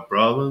that have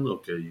problem,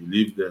 okay, you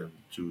leave them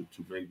to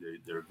make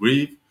their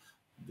grief.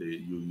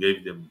 You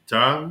gave them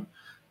time,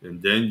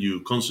 and then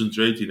you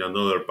concentrate in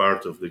another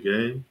part of the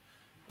game.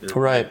 And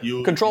Right. like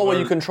you Control you what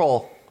you are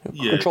control.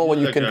 yeah, Control you're what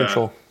you can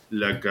control.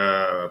 like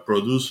a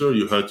producer.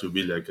 You have to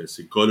be like a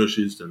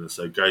psychologist and a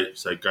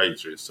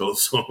psychiatrist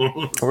also.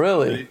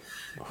 Really?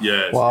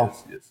 Yes, Wow.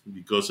 yes.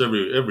 Because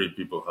every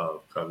people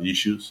have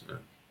issues. And,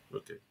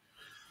 okay,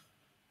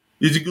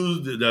 it's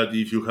good that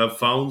if you have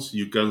funds,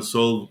 you can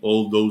solve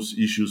all those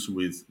issues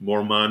with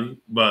more money.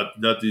 But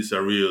that is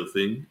a real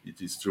thing.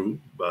 It is true.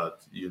 But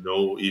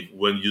if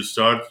when you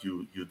start,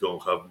 you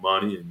don't have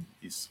money, and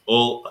it's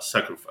all a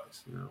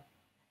sacrifice.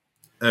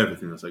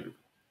 Everything a sacrifice.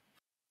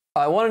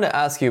 I wanted to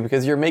ask you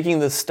because you're making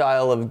this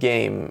style of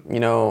game,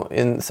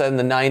 set in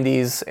the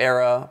 '90s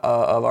era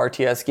of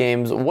RTS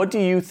games. What do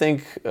you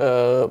think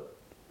the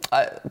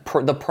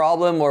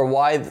problem, or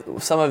why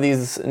some of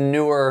these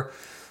newer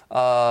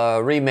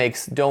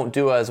remakes don't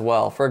do as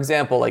well? For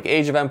example, like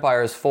Age of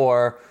Empires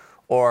 4,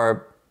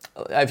 or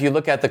if you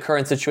look at the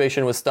current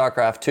situation with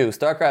StarCraft 2.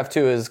 StarCraft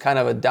 2 is kind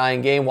of a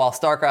dying game, while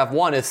StarCraft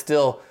 1 is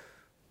still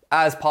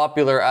as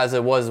popular as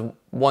it was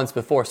once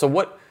before. So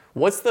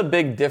what's the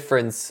big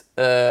difference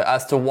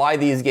as to why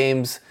these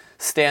games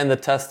stand the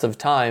test of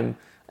time,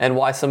 and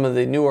why some of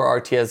the newer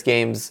RTS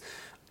games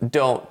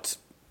don't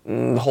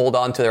hold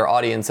on to their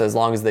audience as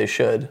long as they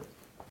should?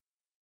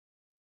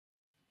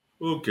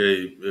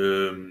 Okay,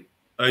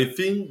 I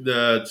think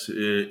that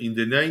in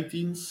the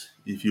 90s,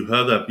 if you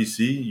had a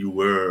PC, you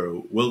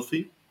were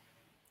wealthy,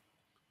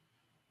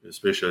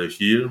 especially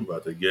here,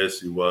 but I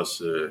guess it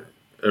was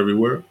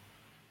everywhere.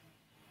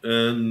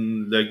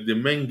 And like the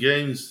main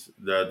games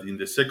that in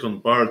the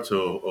second part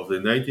of the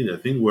 19th,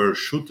 I think, were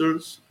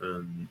shooters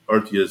and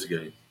RTS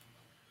games.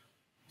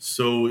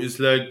 So it's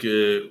like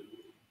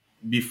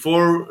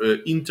before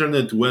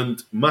internet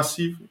went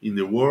massive in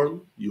the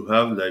world, you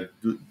have like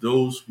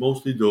those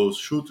mostly those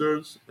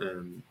shooters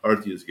and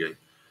RTS games.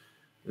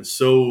 And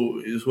so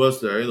it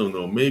was I don't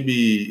know,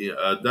 maybe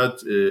at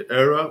that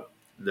era,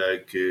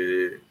 like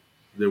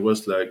there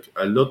was like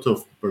a lot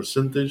of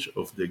percentage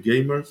of the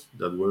gamers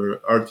that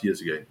were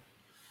RTS games,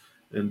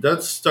 and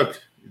that's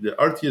stuck. The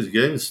RTS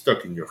game is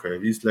stuck in your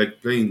head. It's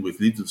like playing with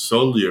little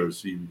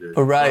soldiers in the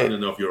Right.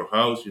 garden of your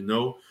house. You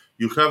know,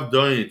 you have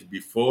done it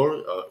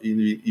before,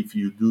 even if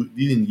you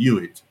didn't do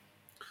it.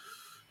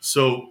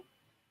 So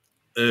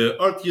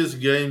RTS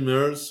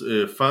gamers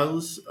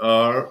fans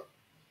are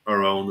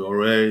around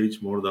our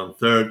age, more than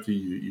 30,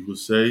 you could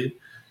say,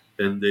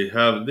 and they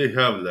have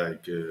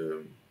like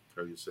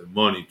how you say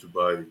money to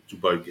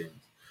buy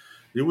games.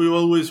 They will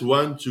always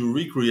want to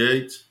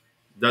recreate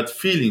that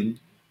feeling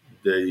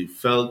they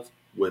felt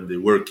when they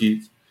were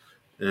kids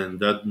and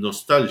that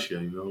nostalgia,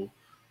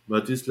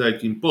 But it's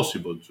like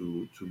impossible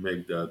to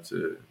make that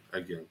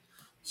again.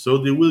 So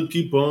they will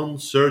keep on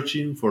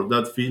searching for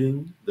that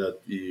feeling that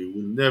it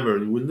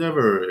will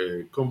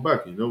never come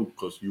back,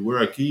 because you were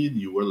a kid,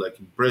 you were like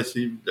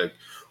impressive, like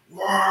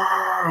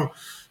wow,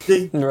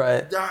 they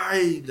Right.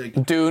 died, like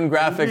Dune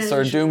graphics or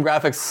animation. Doom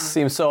graphics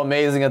seem so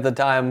amazing at the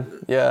time.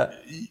 Yeah.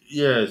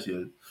 Yes,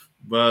 yes.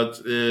 But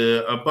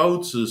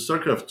about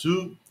StarCraft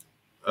 2,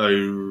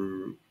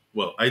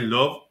 I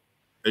love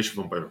Age of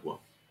Empires 1.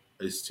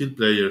 I still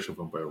play Age of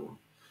Empires 1.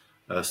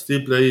 I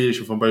still play Age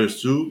of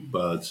Empires 2,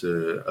 but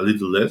a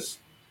little less.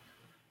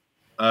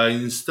 I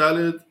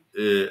installed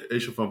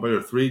Age of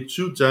Empires 3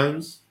 two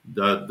times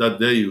that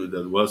day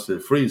that was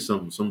free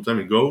some time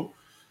ago,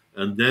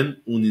 and then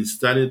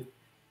uninstalled it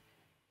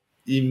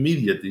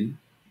immediately.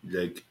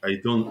 Like I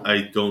don't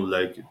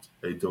like it.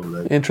 I don't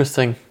like it.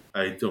 Interesting.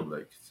 I don't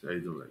like it. I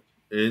don't like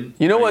it. And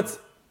You know what's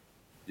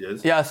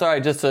yes. Yeah,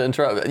 sorry, just to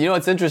interrupt. You know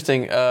what's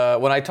interesting?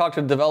 When I talked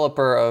to the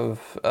developer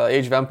of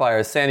Age of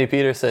Empires, Sandy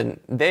Peterson,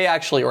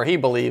 he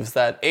believes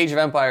that Age of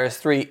Empires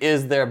 3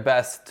 is their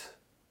best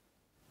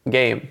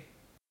game.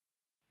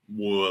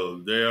 Well,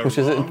 they are Which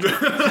is wrong.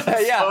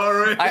 Yeah,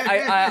 Sorry.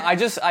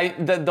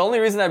 the only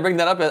reason I bring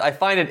that up is I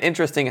find it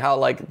interesting how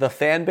like the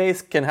fan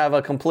base can have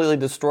a completely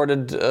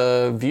distorted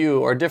view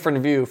or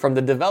different view from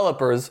the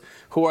developers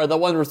who are the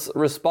ones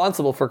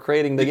responsible for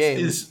creating the game.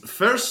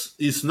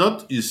 It's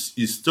not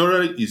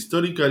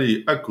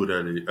historically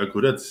accurate. I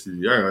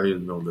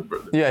don't know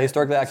the. Yeah,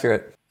 historically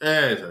accurate.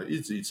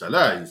 It's a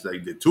lie. It's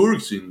like the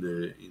Turks in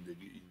the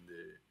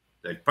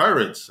like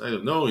pirates. I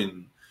don't know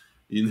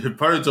in the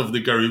Pirates of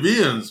the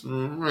Caribbean.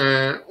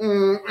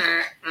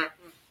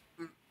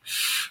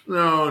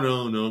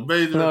 No.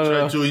 Vader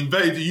tried to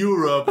invade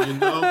Europe.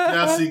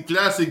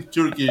 Classic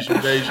Turkish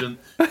invasion.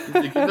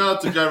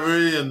 Not the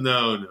Caribbean.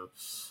 No.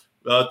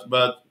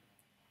 But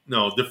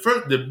no.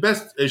 The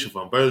best Age of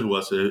Empires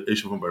was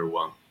Age of Empires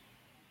 1.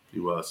 It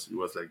was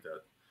like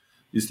that.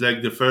 It's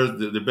like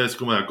the best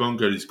Command and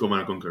Conquer is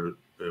Command and Conquer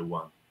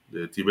 1,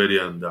 the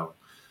Tiberian Down.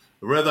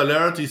 Red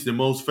Alert is the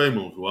most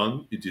famous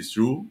one. It is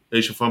true.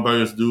 Age of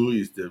Empires 2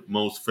 is the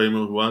most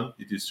famous one.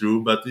 It is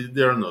true, but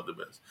they are not the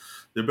best.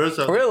 The best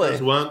are Really? the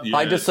first one.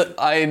 Yes.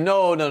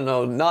 No,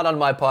 not on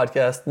my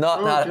podcast. Not.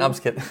 Okay. I'm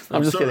just kidding.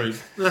 I'm just sorry.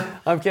 kidding.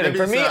 I'm kidding.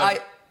 For me,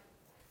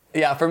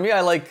 I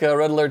like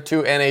Red Alert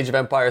 2 and Age of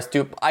Empires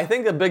 2. I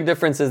think the big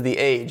difference is the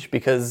age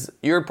because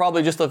you're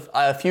probably just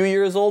a few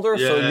years older,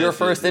 so your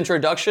first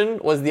introduction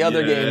was the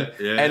other game,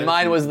 and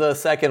mine was the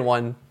second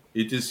one.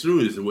 It is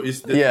true.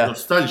 It's the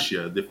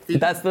nostalgia.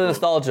 That's the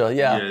nostalgia,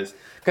 yeah. Yes.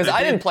 Because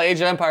I didn't play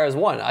Age of Empires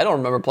 1. I don't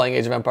remember playing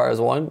Age of Empires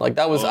 1. Like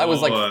I was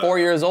like 4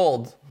 years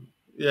old.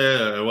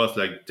 Yeah, I was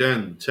like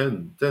 10.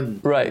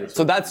 Right.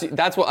 So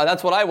that's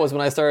what I was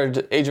when I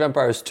started Age of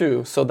Empires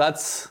 2. So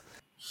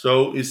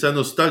it's a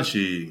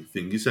nostalgia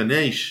thing. It's an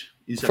age.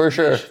 It's for an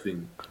sure. age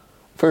thing.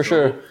 For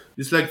sure.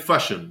 It's like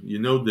fashion.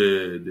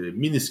 The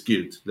mini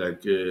skirt.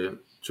 Like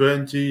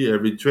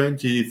every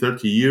 20,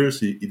 30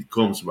 years, it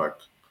comes back.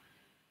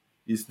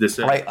 It's the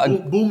same. Right.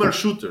 Boomer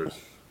shooters.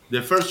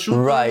 The first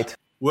shooters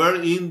were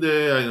in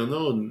the, I don't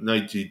know,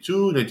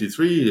 92,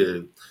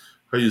 93.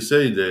 How you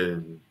say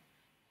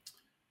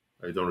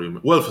I don't remember.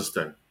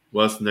 Wolfenstein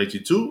was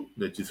 92,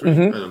 93. I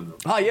don't know.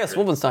 Yes,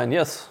 okay. Wolfenstein.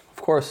 Yes,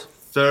 of course.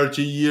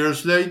 30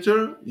 years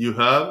later, you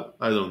have,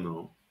 I don't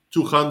know,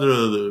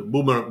 200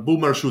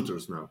 boomer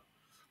shooters now.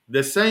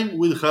 The same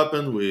will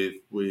happen with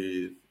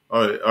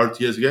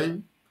RTS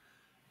game.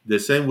 The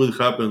same will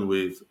happen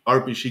with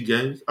RPG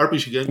games.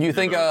 You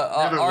think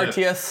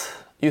RTS?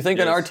 You think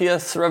an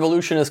RTS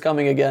revolution is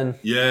coming again?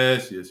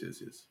 Yes.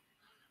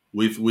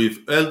 With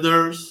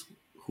elders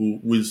who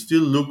will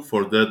still look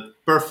for that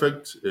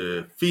perfect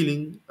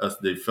feeling as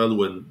they felt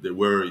when they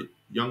were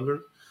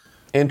younger.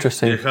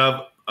 Interesting. They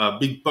have a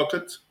big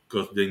pocket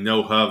because they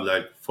now have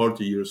like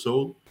 40 years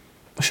old.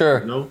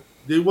 Sure.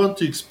 They want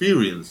to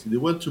experience. They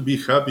want to be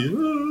happy.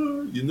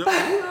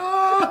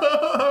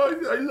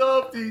 I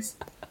love this.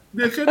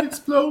 They can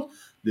explode.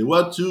 they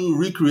want to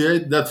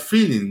recreate that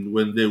feeling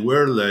when they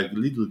were like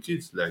little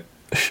kids, like,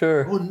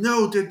 Sure. oh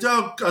no, a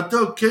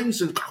dog came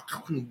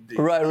and they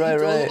Right,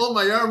 eat right. all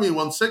my army in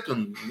 1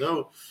 second, you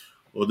know.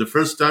 Or the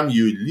first time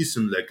you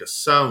listen like a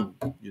sound,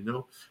 you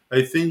know.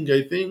 I think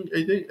it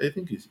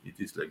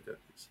is like that.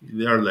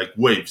 They are like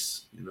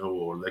waves, you know,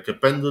 or like a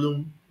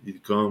pendulum.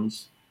 It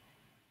comes.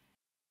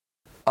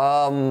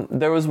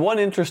 There was one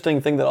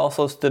interesting thing that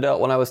also stood out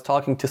when I was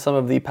talking to some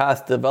of the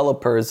past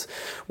developers.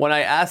 When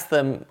I asked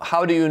them,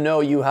 how do you know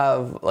you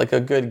have like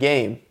a good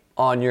game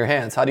on your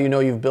hands? How do you know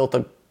you've built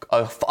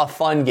a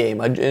fun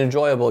game, an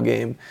enjoyable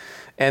game?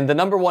 And the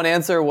number one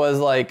answer was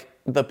like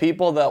the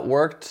people that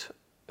worked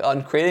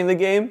on creating the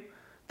game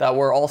that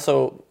were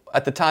also,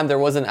 at the time there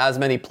wasn't as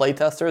many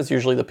playtesters.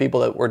 Usually the people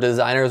that were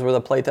designers were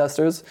the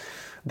playtesters.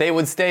 They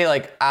would stay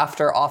like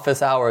after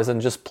office hours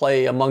and just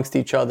play amongst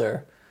each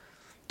other.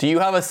 Do you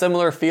have a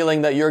similar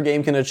feeling that your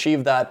game can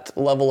achieve that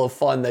level of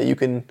fun that you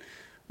can,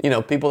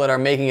 people that are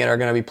making it are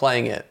going to be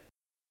playing it?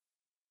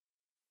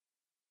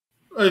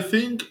 I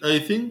think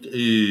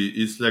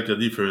it's like a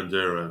different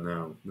era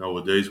now.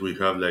 Nowadays we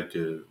have like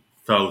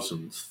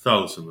thousands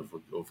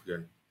of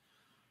games,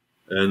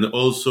 and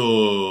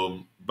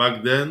also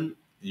back then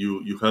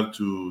you have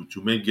to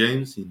make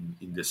games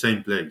in the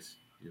same place,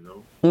 you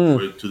know, Hmm.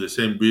 or to the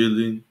same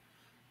building,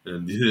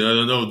 and I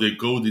don't know, they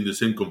code in the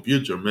same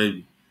computer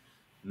maybe.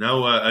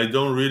 Now I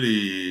don't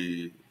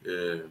really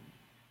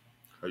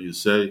how you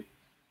say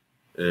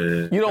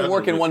You don't gather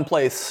work in with. one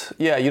place.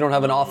 Yeah, you don't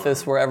have an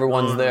office No, where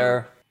everyone's no, no.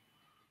 there.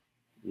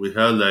 We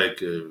have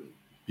like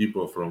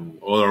people from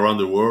all around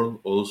the world.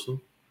 Also,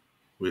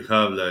 we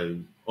have like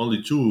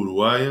only two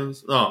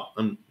Uruguayans. No,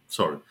 I'm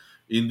sorry.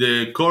 In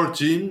the core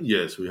team,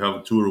 yes, we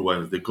have two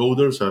Uruguayans. The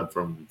coders are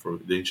from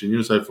the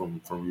engineers are from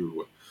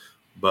Uruguay,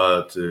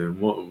 but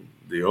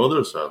the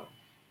others are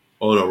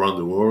all around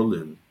the world.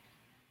 And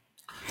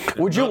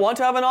Would you not. want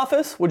to have an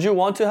office? Would you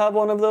want to have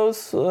one of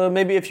those?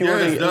 Maybe if you were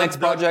Yes, to next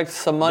project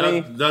some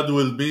money. that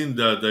will mean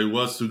that I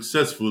was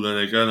successful and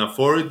I can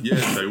afford it.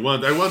 Yes, I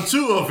want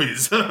two of it.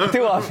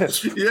 Two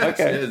office. Yes,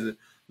 Okay. yes.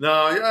 No,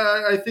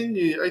 yeah, I think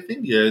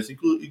yes. It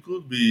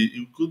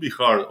could be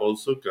hard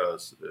also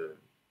because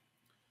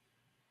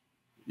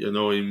in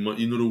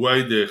Uruguay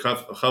the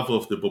half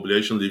of the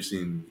population lives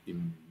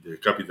in the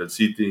capital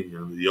city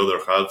and the other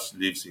half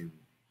lives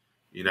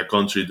in a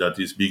country that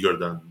is bigger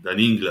than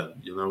England.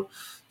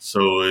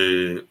 So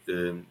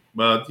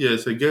but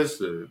yes, I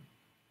guess.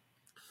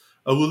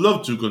 I would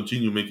love to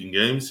continue making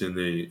games, and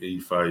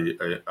if I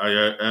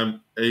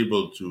am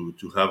able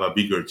to have a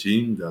bigger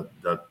team,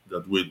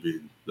 that will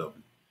be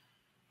lovely.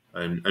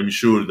 I'm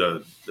sure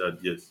that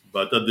yes,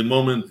 but at the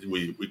moment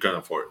we can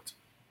afford it.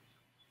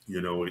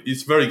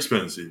 It's very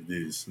expensive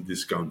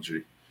this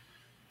country. I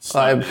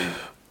Sadly,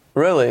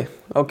 really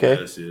okay.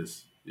 yes,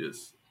 yes,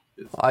 yes,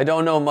 yes. I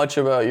don't know much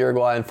about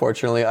Uruguay,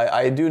 unfortunately.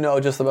 I do know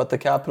just about the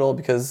capital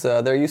because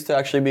there used to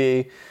actually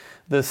be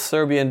this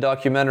Serbian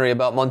documentary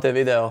about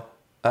Montevideo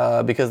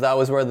because that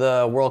was where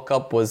the World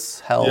Cup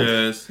was held.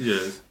 Yes,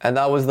 yes. And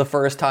that was the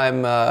first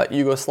time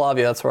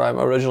Yugoslavia, that's where I'm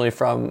originally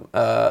from,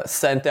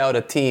 sent out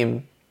a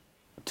team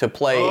to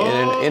play in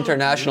an Oh,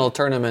 international yes.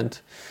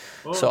 tournament.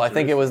 Oh, So I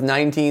think it was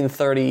interesting.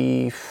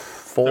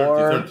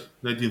 1934,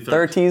 1930.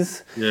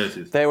 30s. Yes,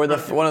 yes. They were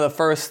one of the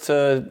first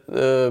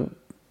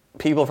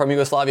people from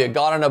Yugoslavia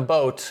got on a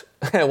boat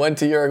and went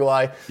to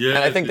Uruguay. And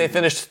I Yes, think they yes.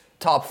 finished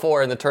top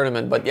 4 in the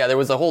tournament. But yeah, there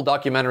was a whole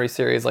documentary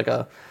series, like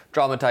a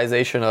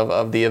dramatization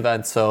of the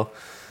event. So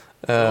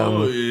I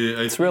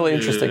it's think really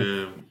interesting.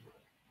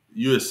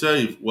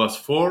 USA was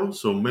four,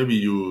 so maybe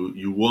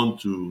you want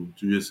to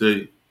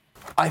USA.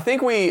 I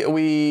think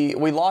we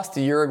lost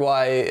to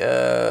Uruguay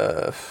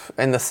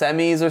in the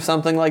semis or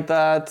something like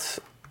that.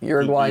 Could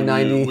Uruguay be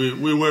ninety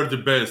we were the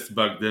best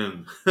back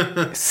then.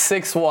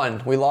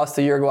 6-1. We lost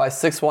to Uruguay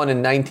 6-1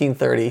 in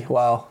 1930.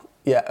 Wow.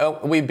 Yeah,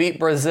 we beat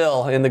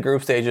Brazil in the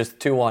group stages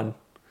 2-1.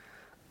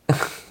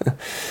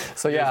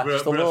 So Yes, yeah,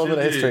 just a little bit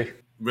of history.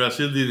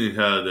 Brazil didn't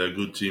have a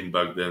good team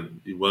back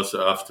then. It was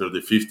after the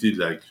 50s,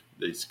 like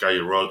they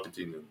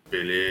skyrocketing and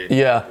Pelé,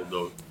 Yeah, all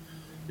those.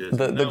 Yes,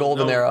 the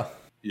golden now, era.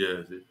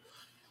 yes.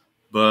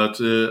 But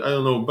I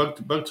don't know.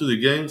 Back to the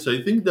games.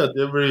 I think that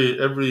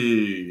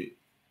every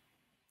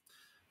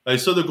I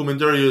saw the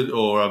commentary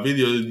or a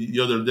video the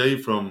other day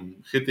from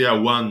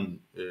GTA One.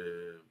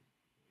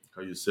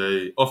 How you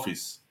say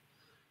office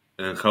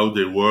and how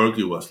they work.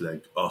 It was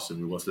like awesome.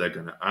 It was like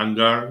an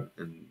hangar,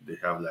 and they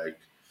have like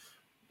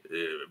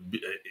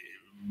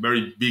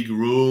very big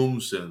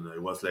rooms, and I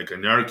was like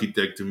an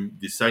architect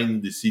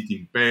designing the city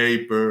in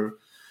paper.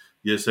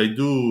 Yes, I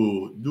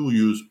do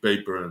use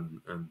paper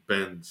and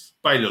pens.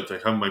 Pilot, I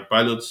have my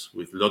pilots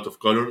with a lot of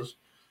colors,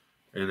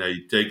 and I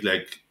take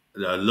like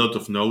a lot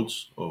of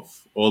notes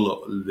of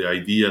all the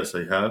ideas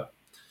I have.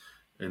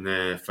 And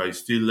if I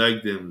still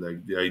like them,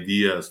 like the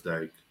ideas,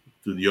 like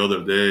to the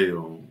other day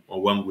or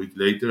 1 week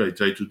later, I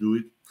try to do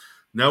it.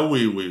 Now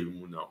we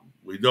no,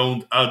 we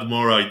don't add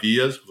more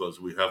ideas because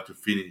we have to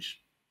finish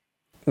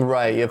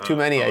Right, you have too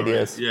many our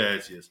ideas.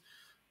 yes, yes,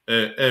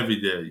 every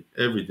day,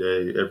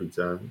 every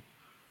time.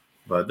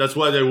 But that's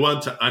why I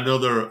want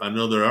another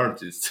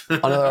artist.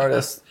 Another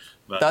artist.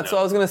 But That's no. what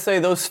I was going to say.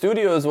 Those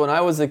studios, when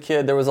I was a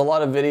kid, there was a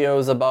lot of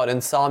videos about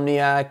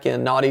Insomniac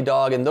and Naughty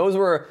Dog, and those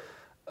were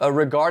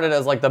regarded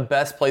as like the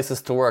best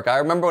places to work. I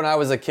remember when I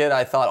was a kid,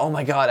 I thought, oh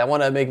my God, I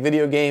want to make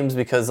video games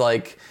because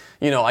like,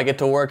 I get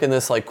to work in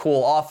this like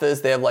cool office.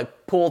 They have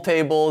like pool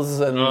tables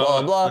and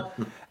blah, blah,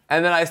 blah.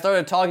 And then I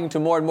started talking to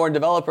more and more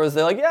developers.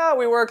 They're like, yeah,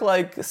 we work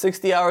like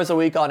 60 hours a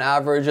week on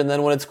average. And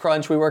then when it's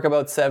crunch, we work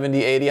about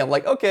 70, 80. I'm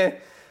like, okay,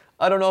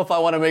 I don't know if I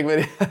want to make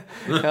video.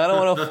 I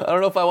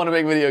don't know if I want to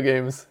make video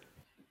games.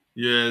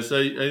 Yes,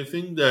 I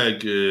think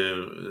that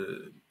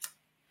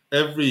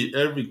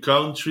every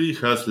country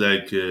has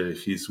like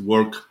his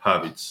work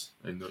habits.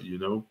 I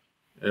know,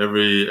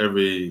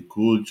 every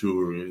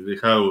culture they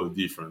have a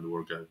different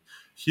work habit.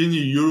 Here in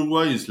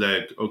Uruguay, it's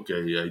like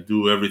okay, I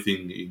do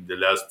everything in the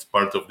last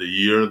part of the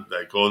year,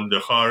 like on the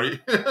hurry.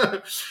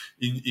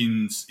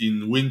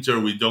 In winter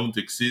we don't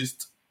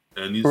exist,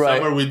 and in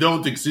Right. summer we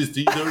don't exist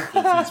either.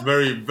 'Cause it's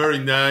very very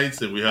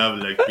nice, and we have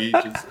like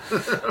beaches.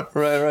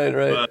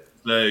 Right.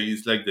 But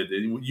it's like that.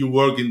 You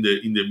work in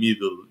the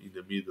middle. In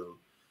the middle,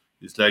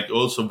 it's like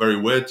also very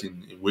wet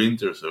in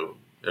winter, so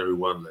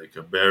everyone like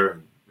a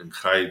bear and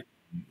hide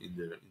in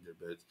their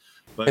beds.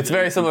 But It's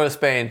very similar to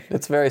Spain.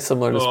 It's very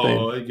similar to Spain.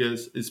 I guess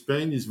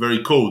Spain is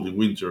very cold in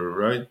winter,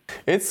 right?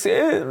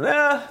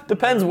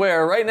 Depends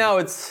where. Right now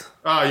it's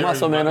You're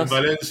más o in menos.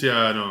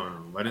 Valencia. No,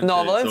 Valencia.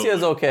 No, it's Valencia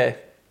is over. okay.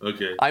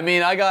 Okay. I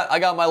mean, I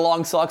got my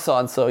long socks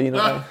on, so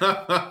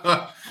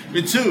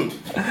Me too.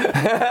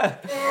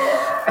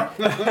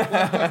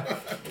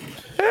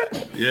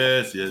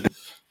 Yes.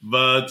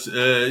 But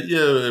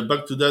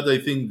back to that. I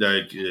think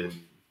like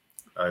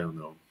I don't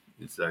know.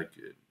 It's like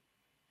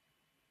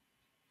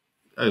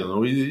I don't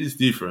know. It's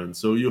different.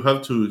 So you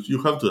have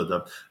to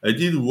adapt. I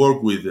did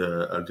work with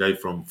a guy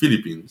from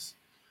Philippines.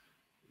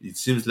 It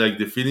seems like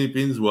the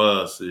Philippines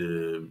was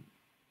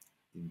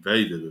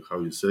invaded. How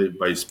you say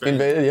by Spain?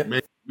 Invaded, yeah.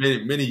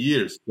 Many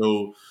years.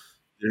 So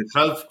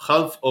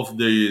half of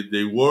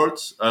the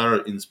words are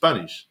in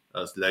Spanish.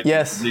 As like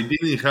Yes. they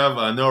didn't have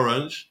an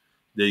orange,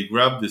 they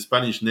grabbed the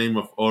Spanish name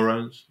of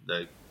orange,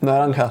 like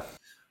Naranja.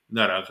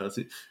 naranja,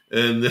 see?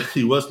 And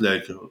he was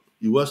like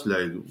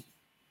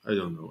I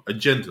don't know, a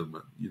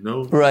gentleman,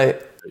 Right.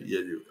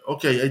 Yeah,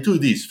 okay, I do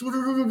this,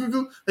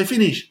 I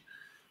finish.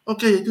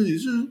 Okay, I do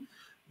this,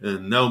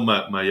 and now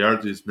my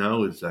artist now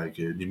is like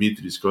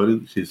Dimitri Skorin.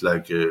 He's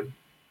like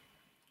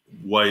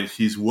while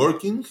he's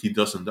working, he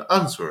doesn't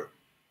answer.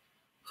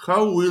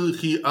 How will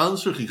he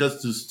answer? He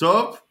has to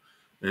stop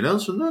and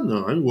answer.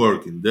 No, I'm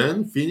working.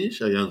 Then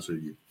finish. I answer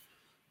you.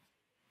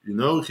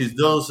 He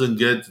doesn't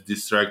get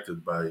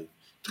distracted by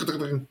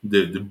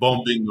the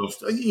bombing of.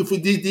 If we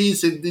did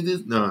this and did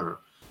this, no.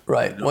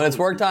 Right. When it's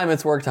work time,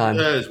 it's work time.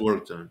 Yeah, it's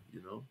work time.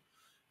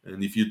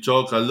 And if you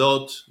talk a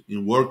lot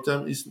in work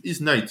time,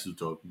 it's nice to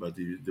talk. But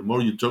the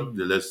more you talk,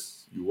 the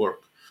less you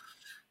work.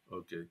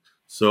 Okay.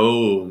 So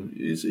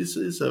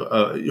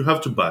you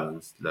have to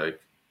balance. Like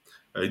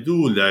I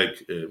do like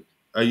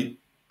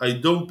I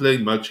don't play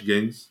much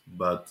games,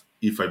 but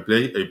if I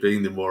play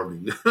in the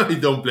morning. I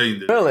don't play in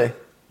the Really?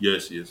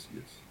 Yes.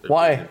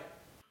 Why?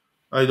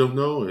 I don't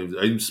know.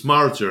 I'm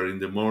smarter in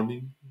the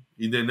morning.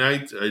 In the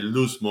night, I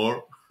lose more.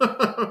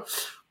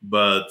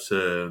 But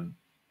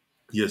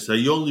yes, I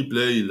only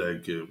play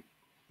like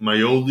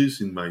my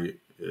oldest in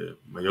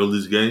my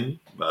oldest game.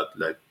 But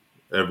like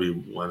every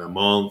 1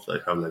 month, I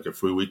have like a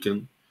free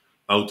weekend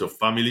out of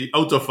family,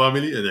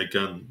 and I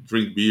can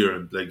drink beer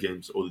and play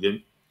games all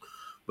game.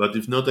 But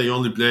if not, I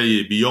only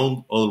play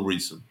Beyond All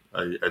Reason.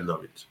 I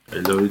love it. I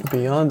love it.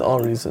 Beyond all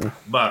reason.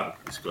 Bar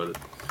is called.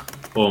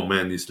 Oh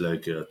man, it's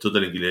like a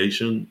total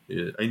annihilation.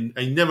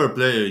 I never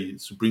play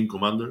Supreme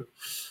Commander,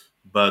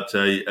 but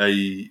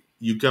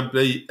you can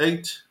play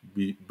 8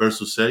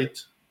 versus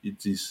 8.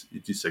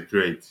 It's a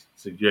great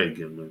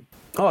game, man.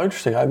 Oh,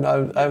 interesting. I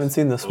haven't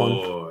seen this one.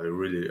 Oh, I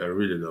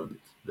really love it.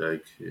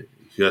 Like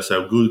he has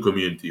a good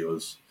community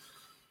also.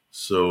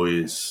 So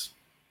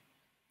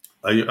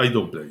I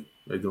don't play.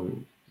 I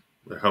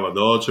have a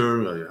daughter.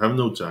 I have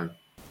no time.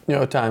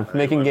 Time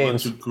making I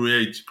games. want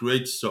to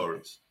create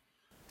stories.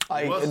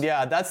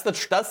 That's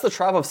the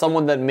trap of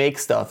someone that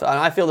makes stuff, and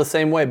I feel the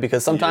same way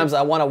because sometimes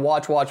I want to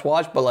watch,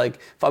 but like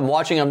if I'm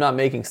watching, I'm not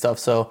making stuff.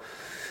 So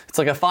it's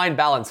like a fine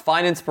balance,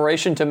 fine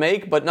inspiration to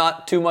make, but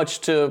not too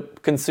much to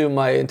consume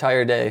my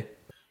entire day.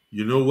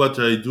 You know what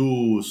I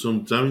do?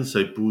 Sometimes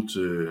I put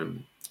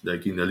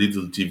like in a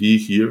little TV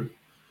here.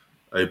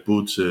 I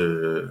put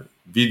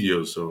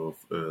videos of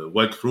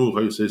walkthrough.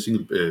 How you say?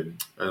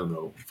 I don't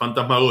know.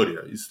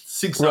 Phantasmagoria. It's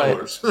 6 Right.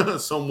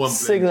 hours. Someone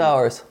 6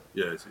 hours.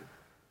 Yes.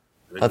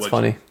 That's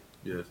funny.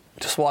 Yes.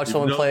 Just watch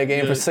someone play a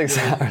game for 6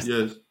 hours.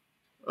 Yes.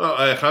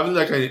 I have it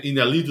like in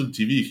a little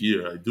TV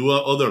here. I do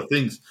other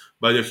things,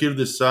 but I hear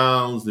the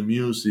sounds, the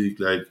music,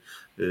 like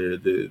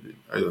the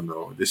I don't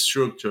know, the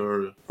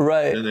structure.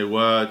 Right. Then I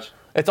watch.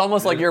 It's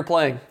almost like you're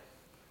playing.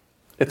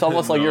 It's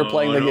almost like you're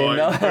playing the game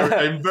now.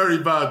 I'm very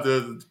bad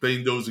at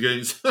playing those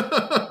games.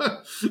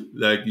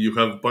 Like you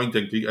have point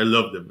and click. I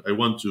love them. I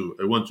want to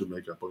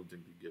make a point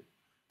and click game.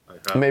 I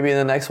have Maybe in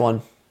the next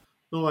one.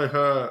 no, I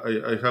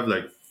have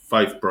like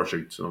 5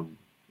 projects on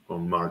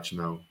March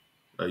now.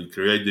 I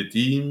create the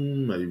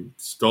team, I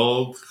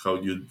stalk how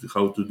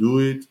to do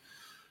it,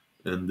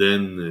 and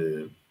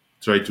then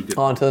try to get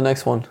On to the money.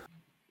 next one.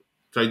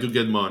 Try to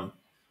get money.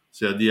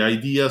 So the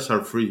ideas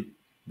are free,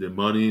 the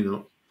money,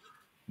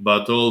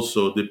 but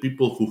also the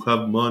people who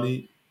have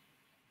money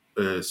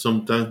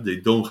sometimes they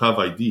don't have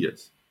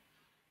ideas,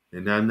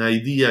 and an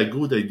idea, a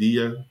good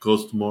idea,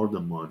 costs more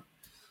than money.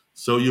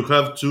 So you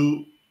have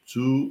to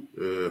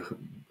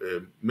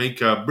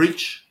make a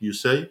bridge, you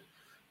say,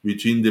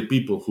 between the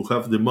people who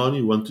have the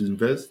money want to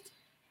invest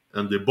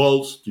and the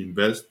balls to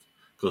invest.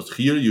 Because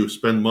here you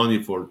spend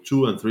money for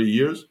 2 and 3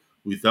 years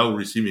without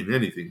receiving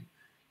anything,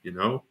 you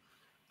know,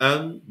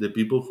 and the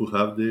people who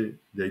have the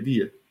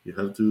idea. You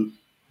have to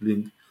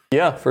link.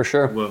 Yeah, for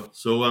sure. Well,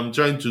 so I'm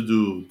trying to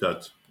do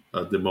that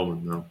at the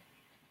moment now.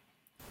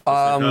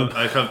 Because Um,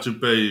 I have to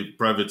pay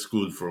private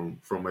school from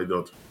my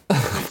daughter of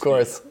next year.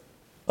 course,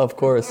 of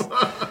course,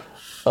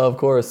 of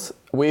course.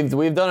 We've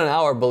done an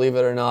hour, believe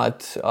it or not.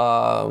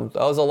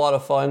 That was a lot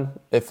of fun.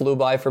 It flew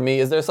by for me.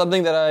 Is there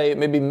something that I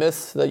maybe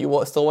missed that you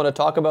still want to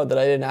talk about that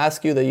I didn't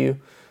ask you that you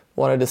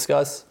want to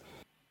discuss?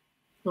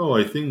 No,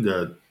 I think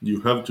that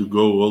you have to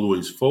go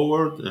always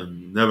forward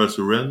and never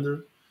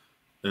surrender.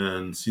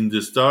 And since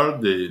the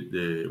start,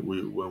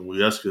 when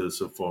we asked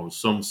for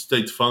some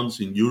state funds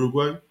in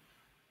Uruguay,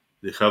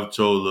 they have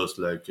told us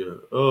like,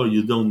 "Oh,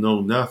 you don't know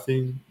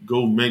nothing.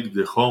 Go make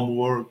the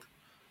homework.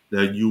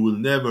 That you will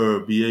never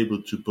be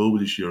able to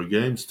publish your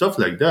game." Stuff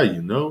like that,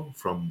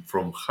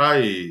 from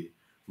high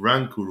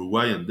rank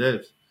Uruguayan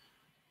devs.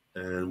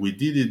 And we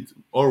did it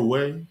our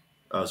way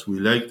as we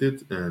liked it,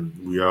 and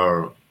we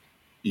are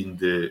in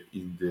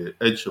the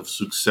edge of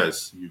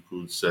success. You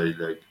could say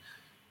like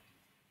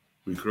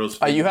we cross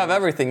You have fingers.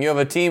 everything. You have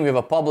a team. You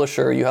have a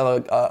publisher. You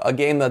have a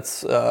game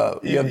that's.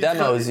 You have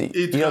demos.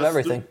 You have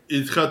everything.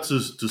 It had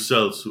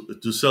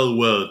to sell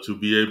well to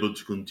be able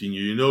to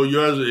continue. You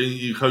are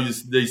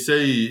they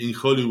say in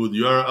Hollywood,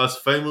 you are as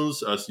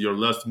famous as your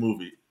last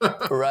movie.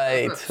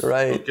 Right,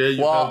 right. Okay,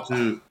 you have Well,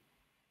 to.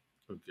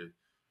 Okay,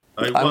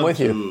 I I'm want with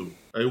you. to.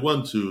 I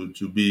want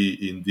to be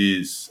in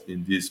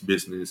this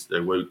business. I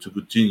want to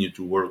continue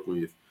to work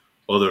with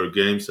other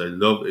games. I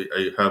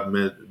have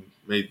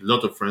made a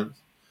lot of friends.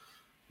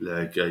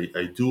 Like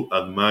I do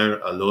admire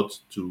a lot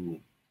to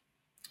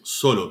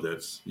solo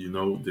devs.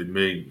 They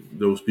make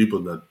those people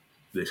that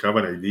they have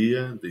an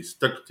idea, they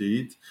stuck to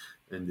it,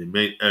 and they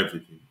make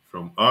everything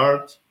from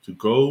art to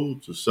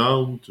code to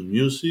sound to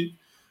music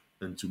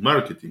and to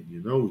marketing.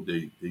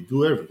 They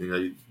do everything.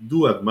 I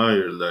do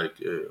admire like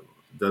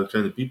that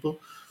kind of people.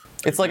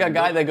 I It's like do a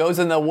guy not. that goes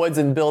in the woods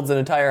and builds an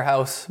entire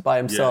house by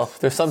himself. Yes,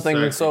 There's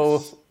something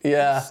so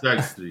yeah.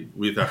 exactly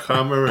with a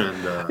hammer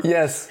and a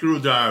Yes,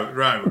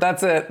 screwdriver.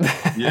 that's it.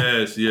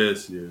 Yes,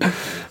 yes, yes, yes.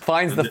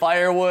 Finds And the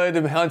firewood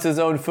and hunts his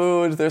own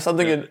food. There's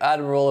something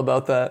admirable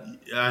about that.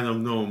 I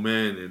don't know,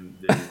 man. And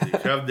they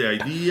have the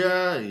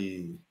idea,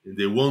 and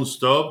they won't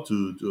stop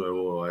to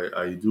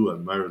I do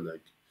admire,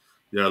 like,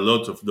 there are a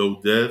lot of those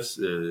devs.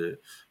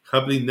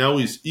 Happening now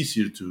is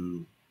easier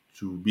to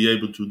be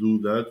able to do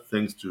that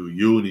thanks to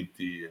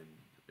Unity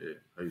and,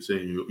 I say,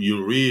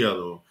 Unreal,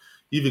 or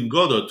even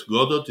Godot.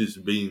 Godot is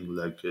being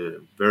like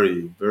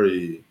very,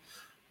 very,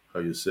 how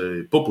you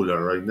say, popular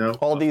right now.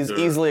 All these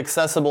After easily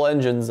accessible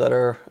engines that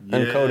are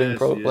encoding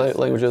Yes, yes,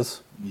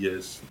 languages.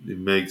 yes, it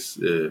makes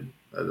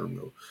I don't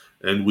know.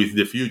 And with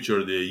the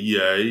future, the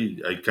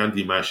EA, I can't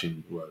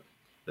imagine what.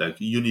 Like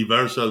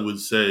Universal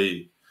would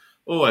say,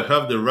 "Oh, I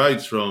have the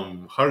rights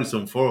from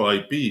Harrison Ford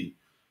IP.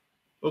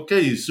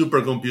 Okay,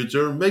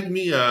 supercomputer, make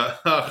me a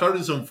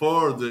Harrison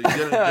Ford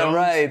Indiana Jones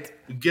Right,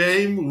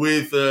 game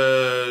with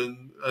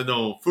I don't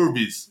know,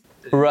 Furbies."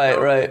 right,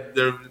 right.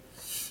 They're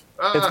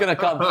It's gonna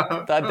come.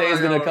 That day is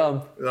gonna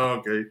come.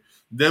 Okay.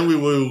 Then we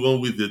will go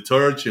with the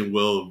torch, and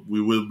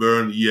we will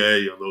burn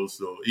EA and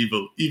also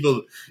evil,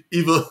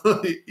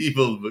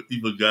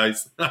 evil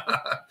guys.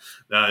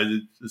 Nah,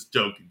 it's just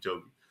joking,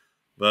 joking.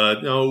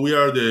 But no, we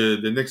are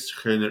the next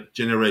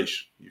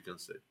generation, you can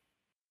say.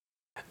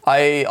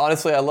 I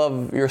honestly, I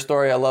love your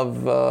story. I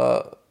love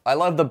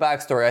the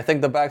backstory. I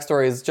think the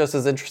backstory is just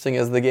as interesting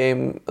as the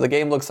game. The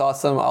game looks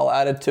awesome. I'll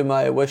add it to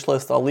my wish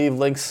list. I'll leave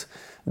links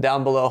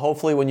down below.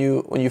 Hopefully, when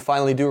you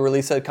finally do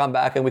release it, come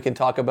back and we can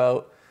talk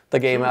about the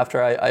game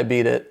after I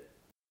beat it.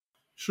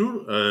 Sure.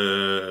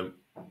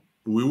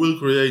 We will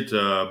create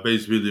a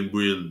base building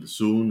build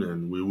soon,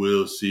 and we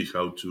will see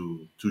how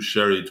to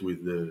share it with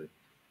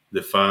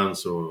the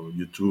fans or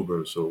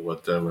YouTubers or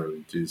whatever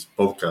it is,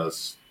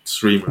 podcast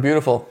streamer.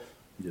 Beautiful,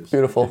 Yes. Okay.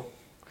 beautiful.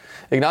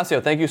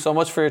 Ignacio, thank you so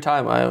much for your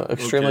time. I'm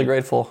extremely Okay.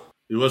 grateful.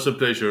 It was a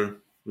pleasure.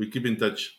 We keep in touch.